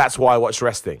together. You go, well, that's why I watch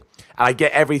wrestling, and I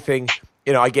get everything.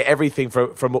 I get everything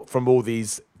from all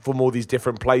these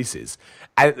different places.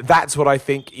 And that's what I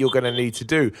think you're going to need to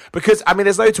do. Because,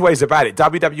 there's no two ways about it.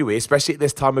 WWE, especially at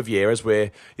this time of year, as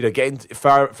we're getting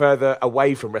further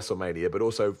away from WrestleMania, but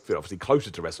also obviously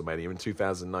closer to WrestleMania in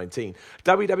 2019,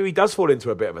 WWE does fall into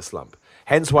a bit of a slump.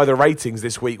 Hence why the ratings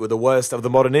this week were the worst of the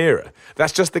modern era.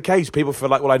 That's just the case. People feel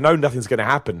like, well, I know nothing's going to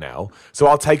happen now, so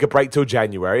I'll take a break till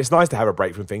January. It's nice to have a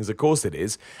break from things, of course it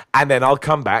is. And then I'll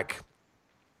come back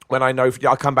when I know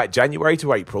I'll come back January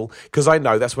to April, because I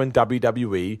know that's when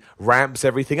WWE ramps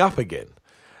everything up again.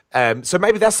 So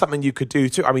maybe that's something you could do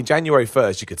too. January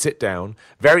 1st, you could sit down.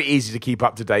 Very easy to keep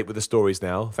up to date with the stories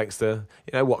now, thanks to,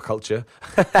 What Culture,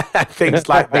 things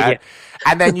like that. Yeah.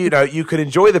 And then, you can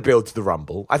enjoy the build to the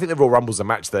Rumble. I think the Royal Rumble's a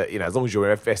match that, as long as you're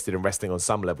invested in wrestling on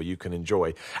some level, you can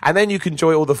enjoy. And then you can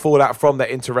enjoy all the fallout from that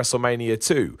into WrestleMania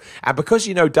too. And because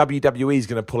WWE is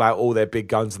going to pull out all their big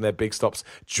guns and their big stops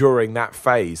during that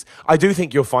phase, I do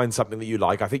think you'll find something that you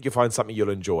like. I think you'll find something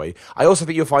you'll enjoy. I also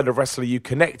think you'll find a wrestler you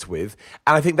connect with.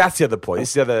 And I think that's the other point.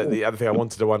 This is the other thing I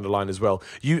wanted to underline as well.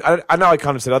 I know I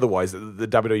kind of said otherwise, that the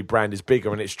WWE brand is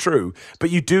bigger, and it's true,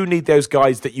 but you do need those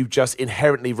guys that you just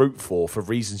inherently root for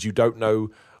reasons you don't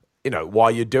know, why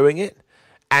you're doing it.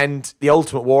 And the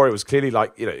Ultimate Warrior was clearly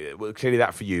clearly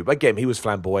that for you. But again, he was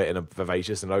flamboyant and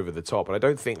vivacious and over the top. And I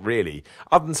don't think really,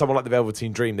 other than someone like the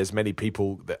Velveteen Dream, there's many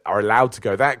people that are allowed to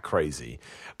go that crazy.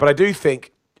 But I do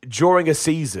think during a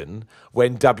season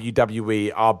when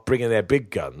WWE are bringing their big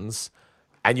guns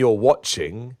and you're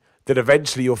watching, that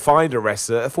eventually you'll find a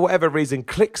wrestler, for whatever reason,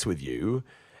 clicks with you.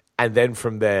 And then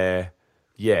from there,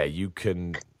 you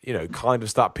can, kind of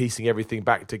start piecing everything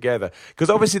back together. Because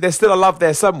obviously there's still a love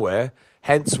there somewhere.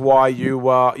 Hence why you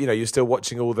are, you're still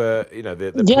watching all the,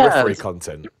 the periphery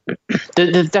content.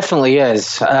 There definitely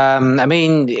is. I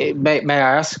mean, may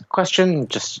I ask a question?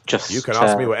 Just you can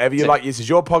ask me whatever you like. This is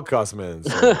your podcast, man.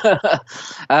 So.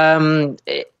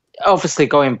 Obviously,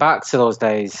 going back to those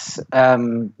days,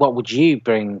 what would you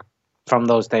bring from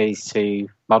those days to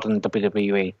modern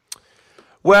WWE?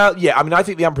 Well, I mean, I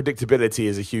think the unpredictability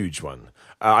is a huge one.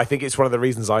 I think it's one of the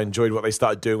reasons I enjoyed what they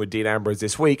started doing with Dean Ambrose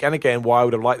this week. And again, why I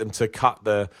would have liked them to cut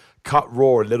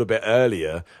Raw a little bit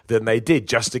earlier than they did,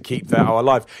 just to keep that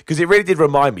alive. Because it really did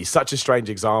remind me, such a strange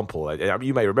example.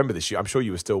 You may remember this. I'm sure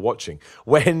you were still watching.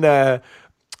 When...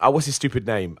 what's his stupid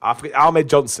name? I forget, Ahmed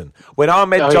Johnson. When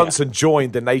Ahmed Johnson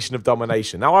joined the Nation of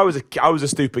Domination. Now, I was a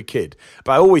stupid kid,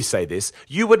 but I always say this.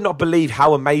 You would not believe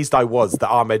how amazed I was that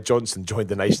Ahmed Johnson joined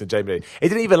the Nation of Domination. It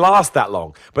didn't even last that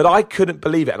long, but I couldn't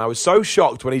believe it. And I was so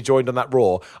shocked when he joined on that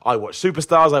Raw. I watched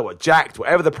Superstars, I watched Jacked,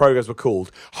 whatever the programs were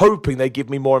called, hoping they'd give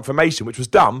me more information, which was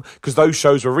dumb because those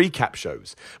shows were recap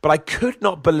shows. But I could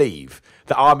not believe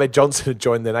that Ahmed Johnson had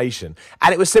joined the Nation.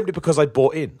 And it was simply because I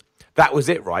bought in. That was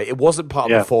it, right? It wasn't part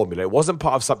of the formula. It wasn't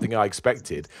part of something I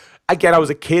expected. Again, I was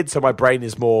a kid, so my brain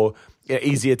is more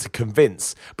easier to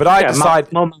convince. But I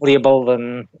decided more malleable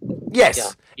than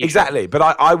exactly. But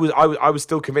I was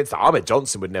still convinced that Ahmed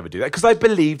Johnson would never do that because I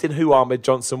believed in who Ahmed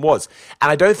Johnson was,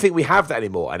 and I don't think we have that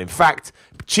anymore. And in fact,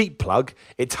 cheap plug,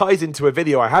 it ties into a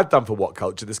video I have done for What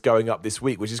Culture that's going up this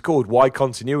week, which is called "Why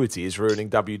Continuity is Ruining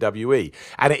WWE,"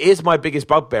 and it is my biggest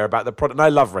bugbear about the product. And I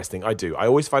love wrestling, I do. I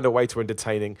always find a way to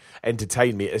entertain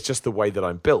me. It's just the way that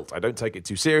I'm built. I don't take it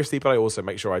too seriously, but I also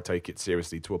make sure I take it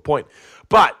seriously to a point.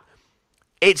 But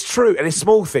it's true, and it's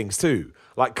small things too.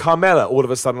 Like Carmella, all of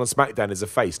a sudden on SmackDown is a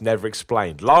face, never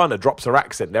explained. Lana drops her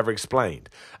accent, never explained.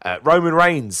 Roman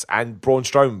Reigns and Braun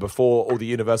Strowman, before all the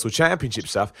Universal Championship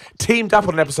stuff, teamed up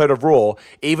on an episode of Raw,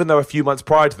 even though a few months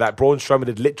prior to that, Braun Strowman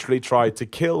had literally tried to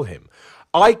kill him.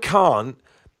 I can't,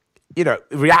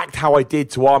 react how I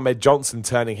did to Ahmed Johnson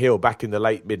turning heel back in the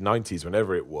late mid-90s,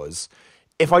 whenever it was,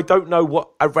 if I don't know who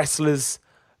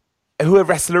a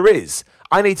wrestler is.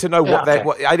 I need to know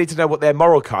I need to know what their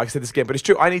moral card. I said this again, but it's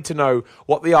true. I need to know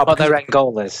what they are. What their end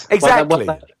goal is. Exactly.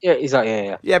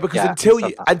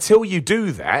 Because until you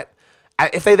do that,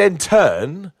 if they then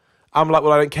turn, I'm like,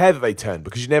 well, I don't care that they turn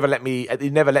because you never let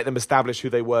them establish who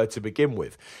they were to begin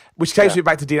with. Which takes me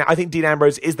back to Dean. I think Dean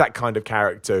Ambrose is that kind of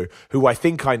character who I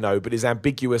think I know, but is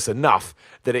ambiguous enough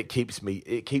that it keeps me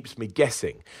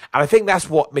guessing. And I think that's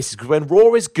what misses. Because when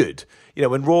Raw is good,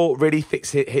 when Raw really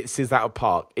hits us out of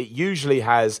park, it usually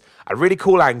has a really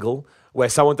cool angle where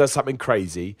someone does something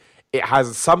crazy. It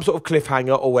has some sort of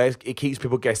cliffhanger or where it keeps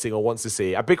people guessing or wants to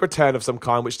see a big return of some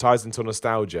kind, which ties into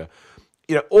nostalgia.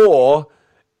 Or...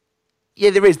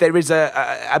 there is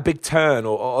a big turn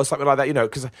or something like that,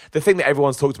 because the thing that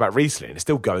everyone's talked about recently, and it's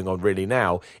still going on really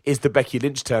now, is the Becky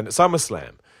Lynch turn at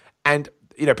SummerSlam. And,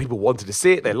 people wanted to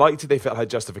see it, they liked it, they felt her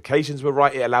justifications were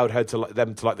right, it allowed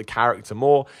them to like the character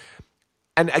more.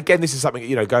 And again, this is something,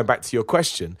 going back to your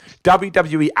question,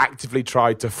 WWE actively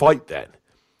tried to fight then,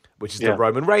 which is the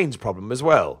Roman Reigns problem as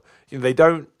well.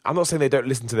 I'm not saying they don't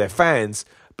listen to their fans,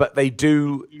 but they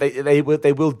do. They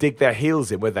will dig their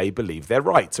heels in where they believe they're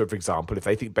right. So, for example, if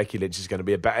they think Becky Lynch is going to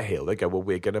be a better heel, they go, "Well,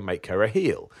 we're going to make her a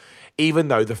heel," even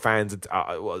though the fans,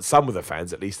 some of the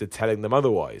fans at least, are telling them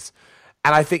otherwise.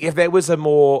 And I think if there was a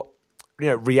more,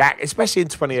 especially in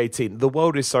 2018, the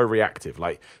world is so reactive.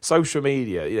 Like social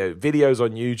media, videos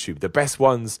on YouTube, the best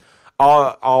ones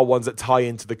are ones that tie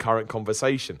into the current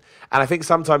conversation. And I think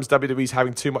sometimes WWE's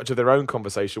having too much of their own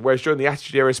conversation, whereas during the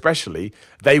Attitude Era especially,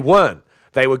 they weren't.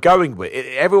 They were going with it.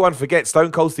 Everyone forgets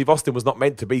Stone Cold Steve Austin was not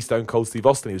meant to be Stone Cold Steve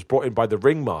Austin. He was brought in by the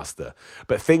Ringmaster.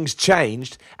 But things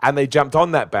changed, and they jumped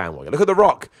on that bandwagon. Look at The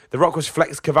Rock. The Rock was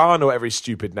Flex Kavana, whatever his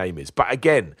stupid name is. But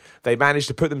again, they managed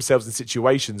to put themselves in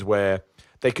situations where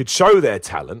they could show their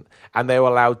talent, and they were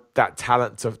allowed that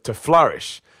talent to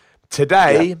flourish.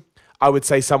 Today... I would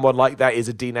say someone like that is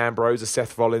a Dean Ambrose, a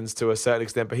Seth Rollins to a certain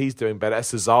extent, but he's doing better.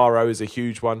 Cesaro is a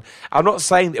huge one. I'm not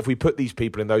saying that if we put these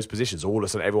people in those positions, all of a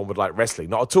sudden everyone would like wrestling.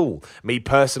 Not at all. Me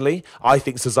personally, I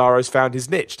think Cesaro's found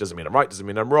his niche. Doesn't mean I'm right, doesn't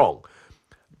mean I'm wrong.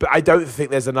 But I don't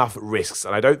think there's enough risks,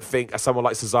 and I don't think someone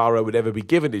like Cesaro would ever be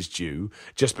given his due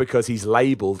just because he's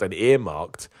labelled and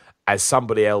earmarked as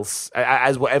somebody else,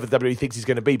 as whatever WWE thinks he's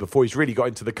going to be before he's really got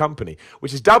into the company,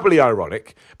 which is doubly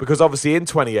ironic because obviously in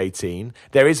 2018,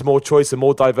 there is more choice and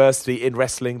more diversity in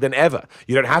wrestling than ever.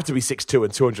 You don't have to be 6'2"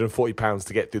 and 240 pounds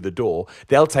to get through the door.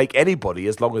 They'll take anybody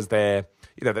as long as they're,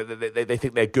 they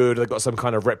think they're good, they've got some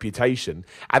kind of reputation.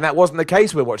 And that wasn't the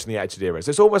case when watching the Attitude Era. So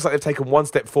it's almost like they've taken one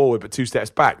step forward but two steps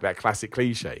back, that classic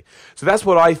cliche. So that's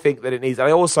what I think that it needs. And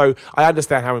I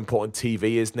understand how important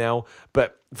TV is now,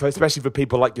 but especially for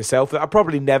people like yourself that are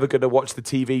probably never going to watch the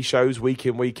TV shows week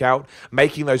in, week out,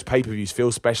 making those pay-per-views feel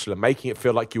special and making it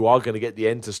feel like you are going to get the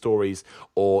end to stories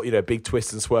or, big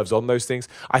twists and swerves on those things,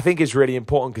 I think is really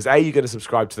important because A, you're going to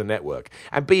subscribe to the network,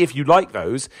 and B, if you like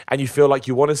those and you feel like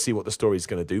you want to see what the story is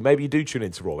going to do, maybe you do tune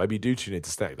into Raw, maybe you do tune into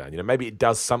SmackDown, maybe it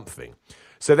does something.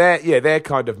 So they're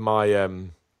kind of my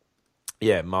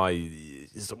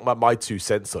my 2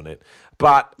 cents on it.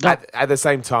 But at the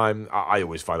same time, I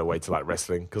always find a way to like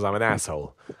wrestling because I'm an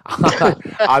asshole.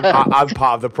 I'm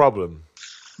part of the problem.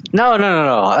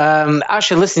 No.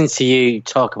 Actually, listening to you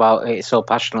talk about it so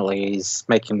passionately is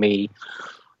making me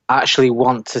actually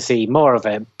want to see more of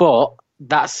it. But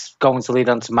that's going to lead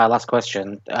on to my last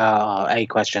question, a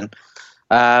question.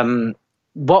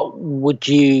 What would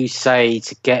you say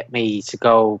to get me to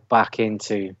go back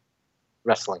into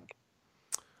wrestling?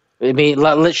 I mean,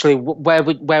 literally, where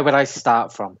would I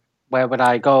start from? Where would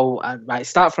I go? Right,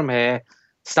 start from here.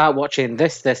 Start watching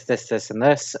this, and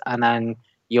this, and then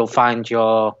you'll find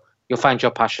your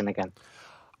passion again.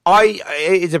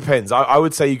 It depends. I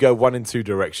would say you go one in two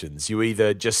directions. You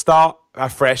either just start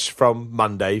afresh from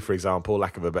Monday, for example,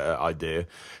 lack of a better idea.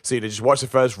 So you just watch the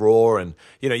first Raw, and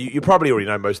you probably already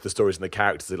know most of the stories and the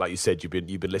characters. Like you said, you've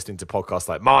been listening to podcasts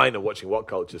like mine and watching What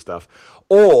Culture stuff,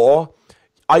 or.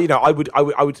 I mean,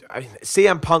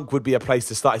 CM Punk would be a place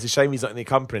to start. It's a shame he's not in the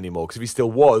company anymore because if he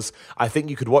still was, I think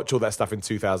you could watch all that stuff in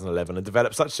 2011 and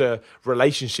develop such a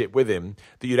relationship with him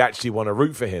that you'd actually want to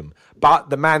root for him.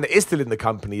 But the man that is still in the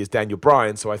company is Daniel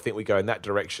Bryan, so I think we go in that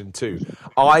direction too.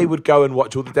 I would go and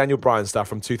watch all the Daniel Bryan stuff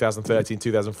from 2013,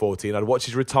 2014. I'd watch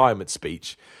his retirement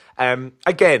speech.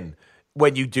 Again,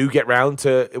 when you do get round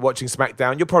to watching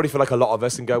SmackDown, you'll probably feel like a lot of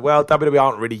us and go, well, WWE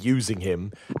aren't really using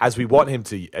him as we want him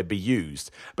to be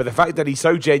used. But the fact that he's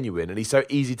so genuine and he's so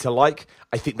easy to like,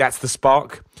 I think that's the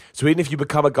spark. So even if you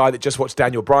become a guy that just watched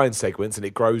Daniel Bryan segments and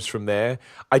it grows from there,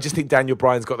 I just think Daniel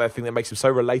Bryan's got that thing that makes him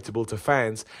so relatable to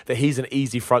fans that he's an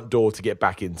easy front door to get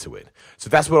back into it. So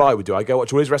that's what I would do. I go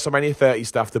watch all his WrestleMania 30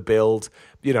 stuff to build.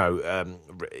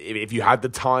 If you had the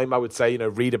time, I would say,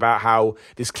 read about how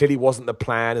this clearly wasn't the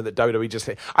plan and that WWE just...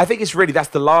 I think that's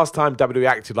the last time WWE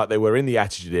acted like they were in the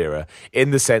Attitude Era,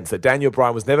 in the sense that Daniel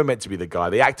Bryan was never meant to be the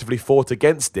guy. They actively fought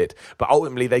against it, but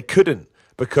ultimately they couldn't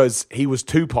because he was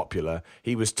too popular,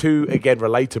 he was too, again,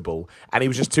 relatable, and he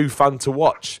was just too fun to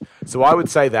watch. So I would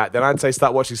say that. Then I'd say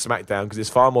start watching SmackDown because it's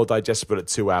far more digestible at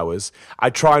 2 hours.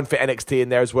 I'd try and fit NXT in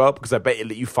there as well because I bet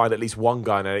you find at least one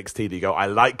guy in NXT that you go, I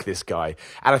like this guy.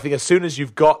 And I think as soon as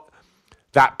you've got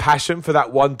that passion for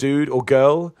that one dude or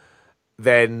girl,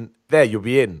 then there you'll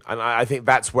be in. And I think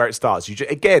that's where it starts.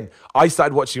 I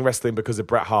started watching wrestling because of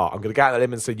Bret Hart. I'm going to get out of the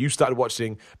limb and say you started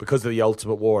watching because of The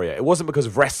Ultimate Warrior. It wasn't because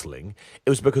of wrestling. It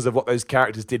was because of what those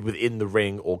characters did within the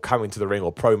ring or coming to the ring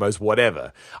or promos,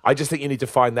 whatever. I just think you need to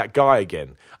find that guy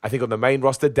again. I think on the main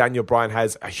roster, Daniel Bryan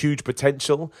has a huge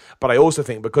potential, but I also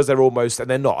think because they're almost, and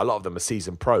they're not, a lot of them are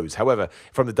seasoned pros. However,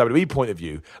 from the WWE point of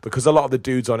view, because a lot of the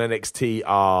dudes on NXT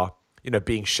are...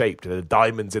 being shaped, the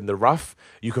diamonds in the rough,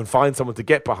 you can find someone to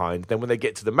get behind. Then when they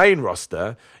get to the main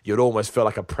roster, you'd almost feel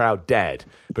like a proud dad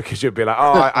because you'd be like,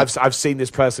 oh, I've seen this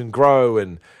person grow.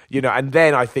 And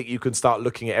then I think you can start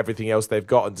looking at everything else they've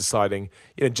got and deciding,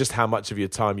 just how much of your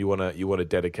time you want to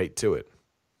dedicate to it.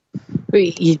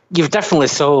 You've definitely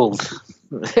sold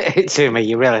it to me.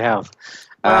 You really have.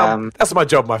 That's my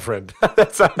job, my friend.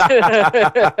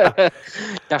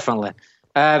 Definitely.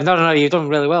 No, you've done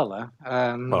really well there.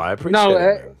 Well, I appreciate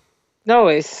it. No,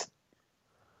 it's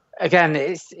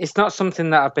not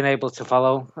something that I've been able to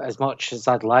follow as much as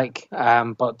I'd like.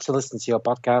 But to listen to your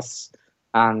podcasts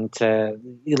and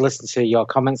you listen to your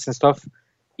comments and stuff,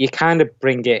 you kind of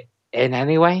bring it in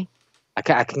anyway. I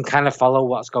can kind of follow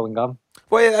what's going on.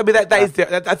 Well, I mean, I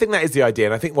think that is the idea,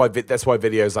 and I think that's why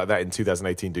videos like that in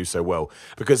 2018 do so well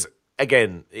because.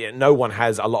 again, no one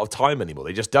has a lot of time anymore.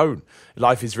 They just don't.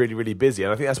 Life is really, really busy.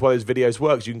 And I think that's why those videos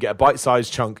work. You can get a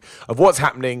bite-sized chunk of what's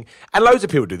happening. And loads of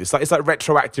people do this. It's like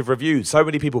retroactive reviews. So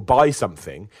many people buy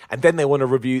something and then they want to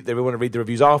read the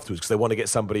reviews afterwards because they want to get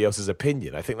somebody else's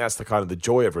opinion. I think that's the kind of the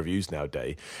joy of reviews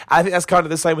nowadays. And I think that's kind of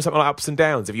the same with something like Ups and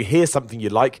Downs. If you hear something you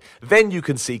like, then you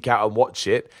can seek out and watch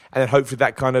it. And then hopefully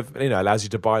that kind of, allows you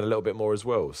to buy in a little bit more as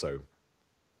well. So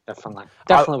definitely,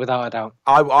 without a doubt.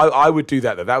 I would do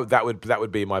that though. That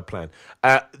would be my plan.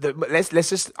 Let's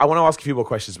just. I want to ask a few more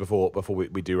questions before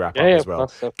we do wrap up as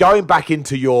well. Going back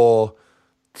into your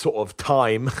sort of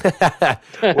time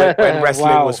when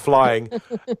wrestling was flying,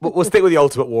 we'll stick with the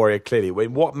Ultimate Warrior. Clearly,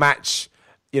 what match?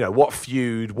 What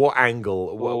feud, what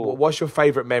angle, what's your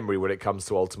favourite memory when it comes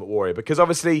to Ultimate Warrior? Because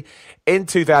obviously in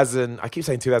 2000, I keep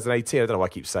saying 2018, I don't know why I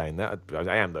keep saying that,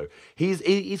 I am though.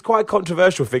 He's quite a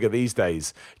controversial figure these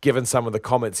days, given some of the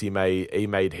comments he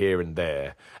made here and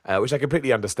there, which I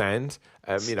completely understand.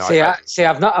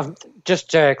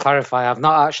 Just to clarify, I've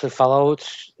not actually followed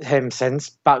him since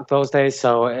back those days,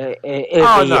 so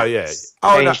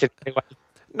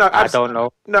No, I don't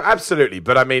know. No, absolutely.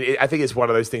 But I mean, I think it's one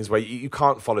of those things where you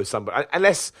can't follow somebody,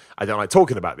 unless, I don't like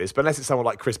talking about this, but unless it's someone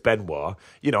like Chris Benoit,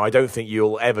 I don't think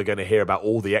you're ever going to hear about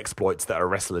all the exploits that a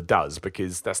wrestler does,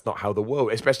 because that's not how the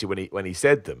world, especially when he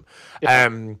said them. Yeah.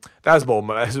 That was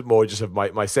more just of my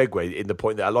segue in the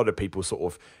point that a lot of people sort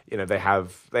of, they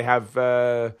have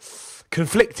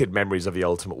conflicted memories of the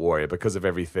Ultimate Warrior because of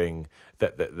everything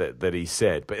that he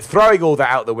said. But throwing all that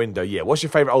out the window, what's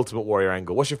your favourite Ultimate Warrior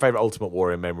angle? What's your favourite Ultimate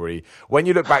Warrior memory? When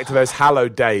you look back to those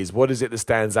hallowed days, what is it that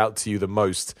stands out to you the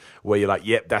most, where you're like,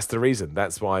 yep, that's the reason,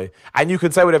 that's why? And you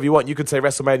can say whatever you want. You can say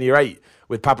WrestleMania 8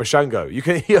 with Papa Shango. You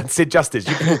can Sid Justice.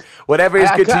 You can, whatever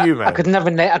is good to you, man. I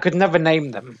could never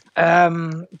name them.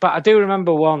 But I do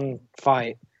remember one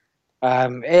fight.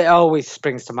 It always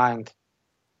springs to mind.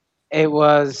 I think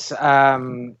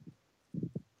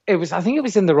it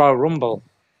was in the Royal Rumble.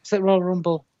 Was it Royal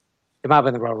Rumble? It might have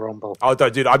been the Royal Rumble. Oh,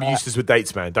 dude, I'm useless with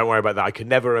dates, man. Don't worry about that. I can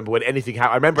never remember when anything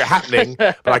happened. I remember it happening,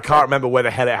 but I can't remember where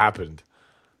the hell it happened.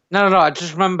 No. I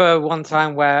just remember one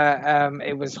time where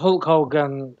it was Hulk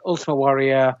Hogan, Ultimate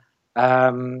Warrior,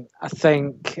 I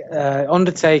think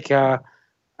Undertaker.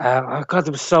 Oh, God,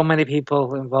 there were so many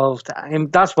people involved.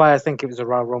 And that's why I think it was a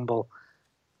Royal Rumble.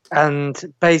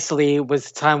 And basically, it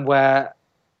was a time where,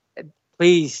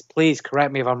 please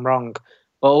correct me if I'm wrong,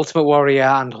 but Ultimate Warrior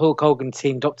and Hulk Hogan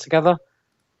teamed up together.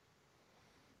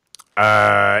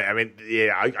 I mean, they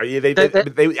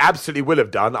absolutely will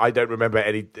have done. I don't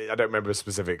remember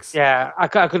specifics. Yeah, I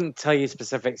couldn't tell you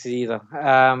specifics either.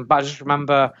 But I just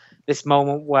remember this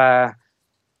moment where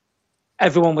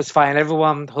everyone was fighting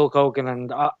everyone. Hulk Hogan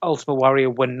and Ultimate Warrior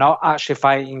were not actually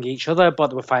fighting each other, but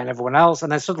they were fighting everyone else. And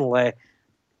then suddenly,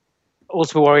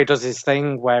 Ultimate Warrior does his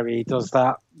thing where he does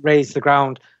that raise to the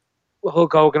ground.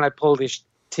 Hulk Hogan had pulled his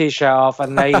t-shirt off,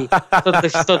 and they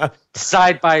stood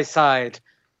side by side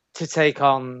to take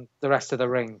on the rest of the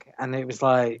ring. And it was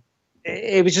like,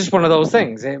 it was just one of those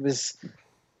things. It was,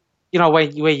 where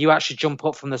you actually jump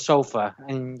up from the sofa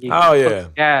and you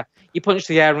punch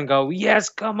the air and go, yes,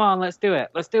 come on, let's do it.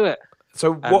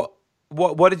 So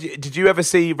what did you ever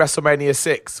see WrestleMania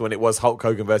 6 when it was Hulk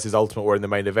Hogan versus Ultimate Warrior in the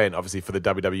main event, obviously for the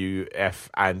WWF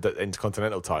and the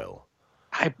Intercontinental title?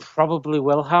 I probably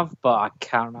will have, but I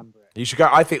can't remember it. You should go.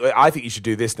 I think you should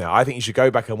do this now. I think you should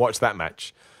go back and watch that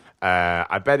match.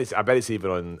 I bet it's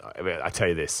even on. I tell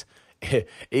you this,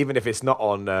 even if it's not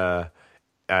on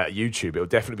YouTube, it'll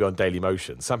definitely be on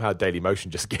Dailymotion. Somehow Dailymotion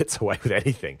just gets away with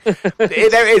anything. There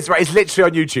it is, right? It's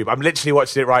literally on YouTube. I'm literally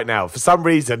watching it right now. For some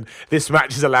reason, this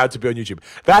match is allowed to be on YouTube.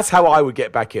 That's how I would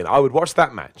get back in. I would watch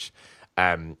that match.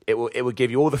 It will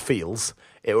give you all the feels.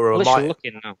 It will remind. Literally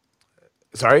looking now.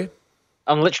 Sorry?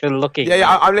 I'm literally looking.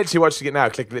 Yeah, I'm literally watching it now,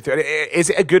 clicking it through.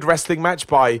 Is it a good wrestling match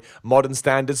by modern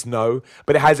standards? No.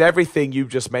 But it has everything you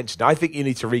just mentioned. I think you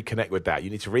need to reconnect with that.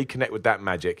 You need to reconnect with that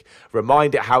magic,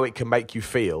 remind it how it can make you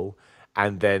feel,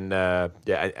 and then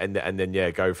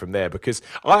go from there. Because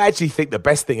I actually think the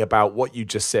best thing about what you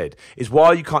just said is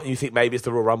while you think maybe it's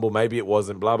the Royal Rumble, maybe it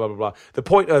wasn't, blah, blah, blah, blah. The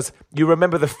point is you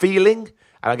remember the feeling.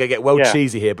 And I'm going to get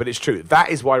cheesy here, but it's true. That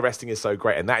is why wrestling is so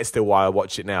great, and that is still why I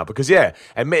watch it now. Because,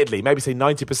 admittedly, maybe say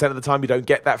 90% of the time you don't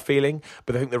get that feeling,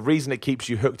 but I think the reason it keeps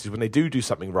you hooked is when they do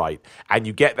something right, and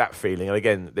you get that feeling. And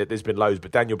again, there's been loads, but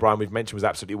Daniel Bryan, we've mentioned, was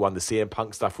absolutely one. The CM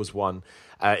Punk stuff was one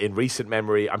in recent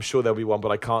memory. I'm sure there'll be one,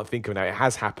 but I can't think of it now. It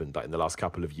has happened in the last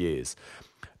couple of years.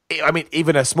 I mean,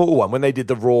 even a small one, when they did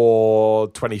the Raw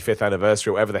 25th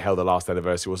anniversary, or whatever the hell the last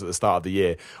anniversary was at the start of the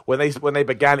year, when they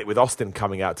began it with Austin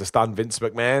coming out to stun Vince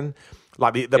McMahon,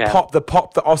 Like the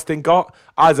pop that Austin got.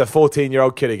 I was a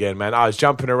 14-year-old kid again, man. I was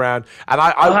jumping around, and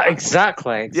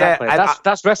exactly. Yeah,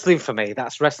 that's wrestling for me.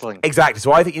 That's wrestling. Exactly.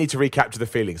 So I think you need to recapture the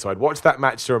feeling. So I'd watch that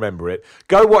match to remember it.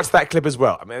 Go watch that clip as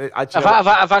well. I mean,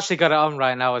 I've actually got it on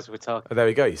right now as we're talking. Oh, there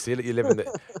we go. You see, you're living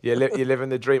you're living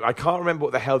the dream. I can't remember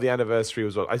what the hell the anniversary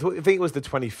was. I think it was the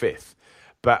 25th.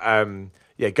 But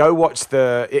go watch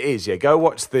go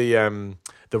watch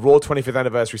the Raw 25th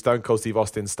anniversary. Stone Cold Steve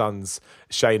Austin stuns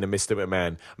Shane and Mr.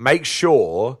 McMahon. Make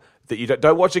sure that you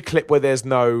don't watch a clip where there's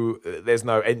no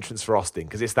entrance for Austin,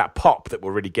 because it's that pop that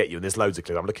will really get you. And there's loads of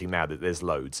clips. I'm looking now that there's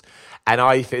loads, and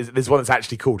there's one that's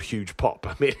actually called Huge Pop.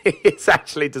 I mean, it's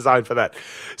actually designed for that.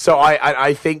 So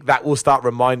I think that will start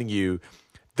reminding you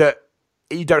that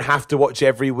you don't have to watch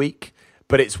every week,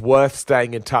 but it's worth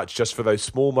staying in touch just for those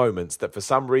small moments that for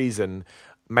some reason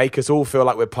make us all feel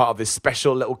like we're part of this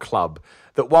special little club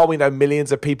that, while we know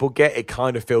millions of people get, it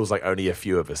kind of feels like only a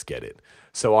few of us get it.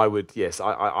 So I would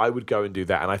go and do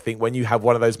that. And I think when you have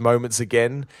one of those moments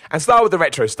again, and start with the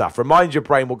retro stuff, remind your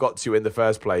brain what got to you in the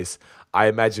first place, I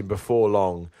imagine before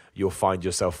long you'll find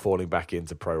yourself falling back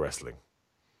into pro wrestling.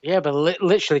 Yeah, but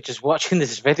literally just watching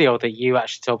this video that you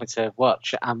actually told me to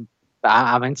watch, I'm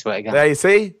into it again. There, you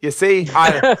see.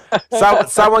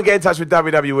 Someone get in touch with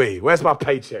WWE. Where's my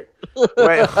paycheck?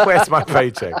 Where's my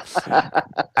paycheck?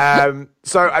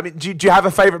 So, I mean, do you have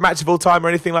a favourite match of all time or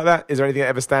anything like that? Is there anything that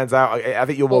ever stands out? I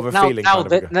think you're more of a feeling.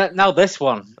 Now this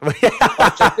one.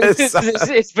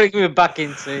 It's bringing me back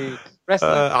into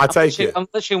wrestling. I'm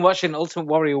literally watching Ultimate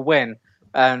Warrior win.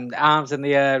 And arms in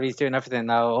the air, he's doing everything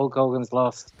now. Hulk Hogan's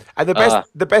lost. And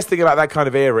the best thing about that kind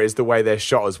of era is the way they're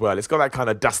shot as well. It's got that kind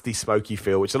of dusty, smoky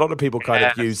feel, which a lot of people kind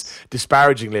of use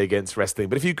disparagingly against wrestling.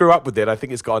 But if you grew up with it, I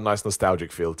think it's got a nice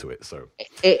nostalgic feel to it. So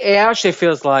it actually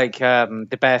feels like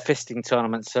the bare fisting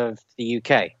tournaments of the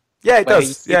UK. Yeah, it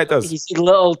does. It does. You see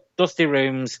little dusty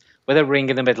rooms with a ring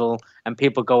in the middle and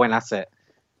people going at it.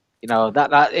 You know,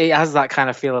 that it has that kind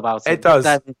of feel about it. It does.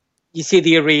 Then you see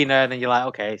the arena and then you're like,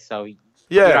 okay, so...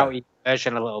 Yeah, you're out your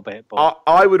version a little bit. But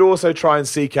I would also try and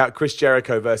seek out Chris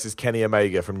Jericho versus Kenny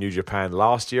Omega from New Japan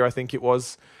last year, I think it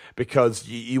was, because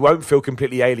you won't feel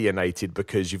completely alienated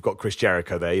because you've got Chris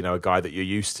Jericho there, you know, a guy that you're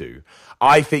used to.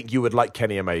 I think you would like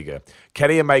Kenny Omega.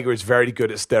 Kenny Omega is very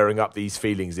good at stirring up these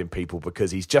feelings in people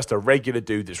because he's just a regular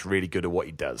dude that's really good at what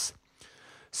he does.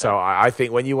 So I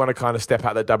think when you want to kind of step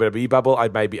out of that WWE bubble,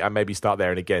 I'd maybe start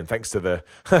there. And again, thanks to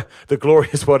the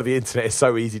glorious world of the internet, it's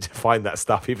so easy to find that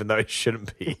stuff, even though it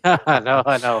shouldn't be. I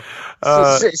know.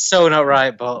 It's so not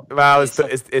right, but well,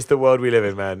 it's the world we live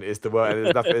in, man. It's the world.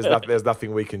 And there's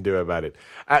nothing we can do about it.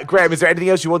 Graham, is there anything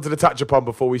else you wanted to touch upon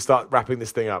before we start wrapping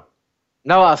this thing up?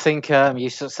 No, I think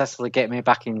you successfully get me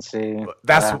back into.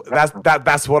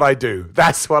 That's what I do.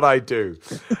 That's what I do.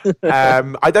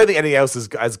 I don't think anything else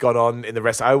has gone on in the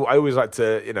rest. I always like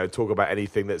to talk about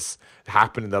anything that's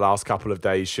happened in the last couple of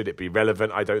days. Should it be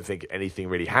relevant? I don't think anything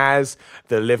really has.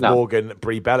 The Liv Morgan,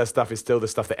 Brie Bella stuff is still the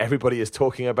stuff that everybody is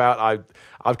talking about.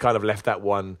 I've kind of left that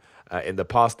one in the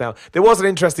past now. There was an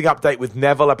interesting update with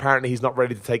Neville. Apparently he's not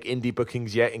ready to take indie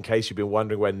bookings yet, in case you've been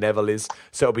wondering where Neville is.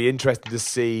 So it'll be interesting to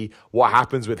see what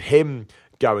happens with him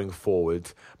going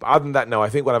forward. But other than that, no, I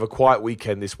think we'll have a quiet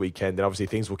weekend this weekend, and obviously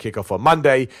things will kick off on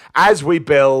Monday as we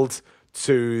build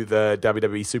to the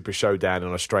WWE Super Showdown in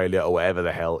Australia, or whatever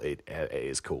the hell it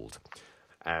is called.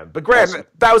 But Graham,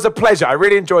 that was a pleasure. I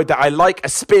really enjoyed that. I like a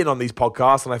spin on these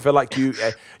podcasts, and I feel like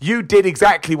you did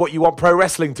exactly what you want pro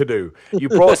wrestling to do. You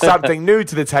brought something new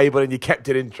to the table, and you kept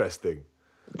it interesting.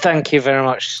 Thank you very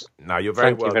much. No, you're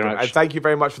very welcome. And thank you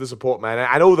very much for the support, man.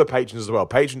 And all the patrons as well.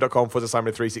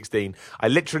 Patreon.com/Simon316. I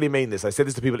literally mean this. I said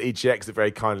this to people at EGX that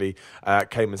very kindly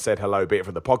came and said hello, be it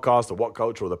from the podcast or What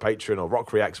Culture or the Patreon or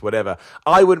Rock Reacts, whatever.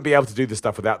 I wouldn't be able to do this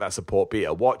stuff without that support, be it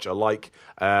a watch, a like,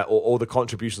 or all the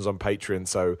contributions on Patreon.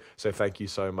 So thank you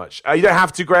so much. You don't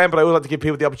have to, Graham, but I would like to give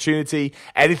people the opportunity.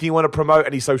 Anything you want to promote,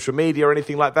 any social media or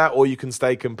anything like that, or you can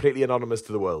stay completely anonymous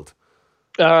to the world.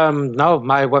 No,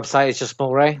 my website is just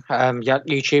Mulray.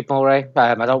 YouTube Mulray.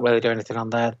 I don't really do anything on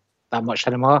there that much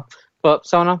anymore. But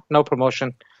so no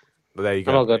promotion. Well, there you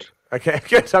go. I'm all good. Okay,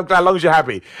 good. I'm glad, as long as you're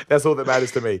happy. That's all that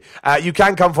matters to me. You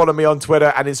can come follow me on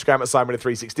Twitter and Instagram at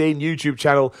Simon316, YouTube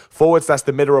channel /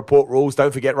 The Middle Report Rules.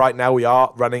 Don't forget, right now we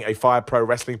are running a Fire Pro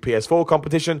Wrestling PS4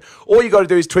 competition. All you got to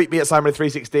do is tweet me at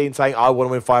Simon316 saying I want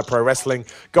to win Fire Pro Wrestling.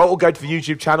 Go to the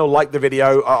YouTube channel, like the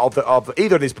video of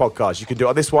either of these podcasts. You can do it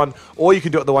on this one, or you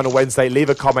can do it on the one on Wednesday. Leave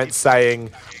a comment saying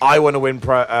I want to win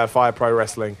Fire Pro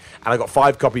Wrestling, and I got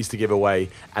 5 copies to give away,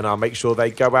 and I'll make sure they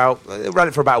go out. Run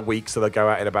it for about a week, so they'll go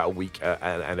out in about a week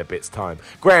and a bit's time.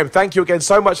 Graham, thank you again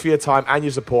so much for your time and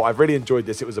your support. I've really enjoyed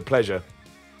this. It was a pleasure.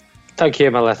 Thank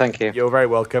you, Miller. Thank you. You're very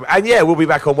welcome. And yeah, we'll be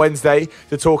back on Wednesday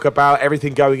to talk about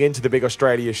everything going into the big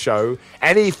Australia show.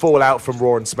 Any fallout from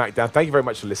Raw and SmackDown. Thank you very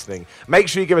much for listening. Make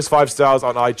sure you give us 5 stars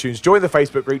on iTunes. Join the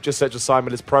Facebook group. Just search for Simon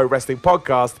Miller's Pro Wrestling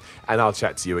Podcast. And I'll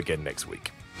chat to you again next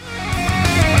week.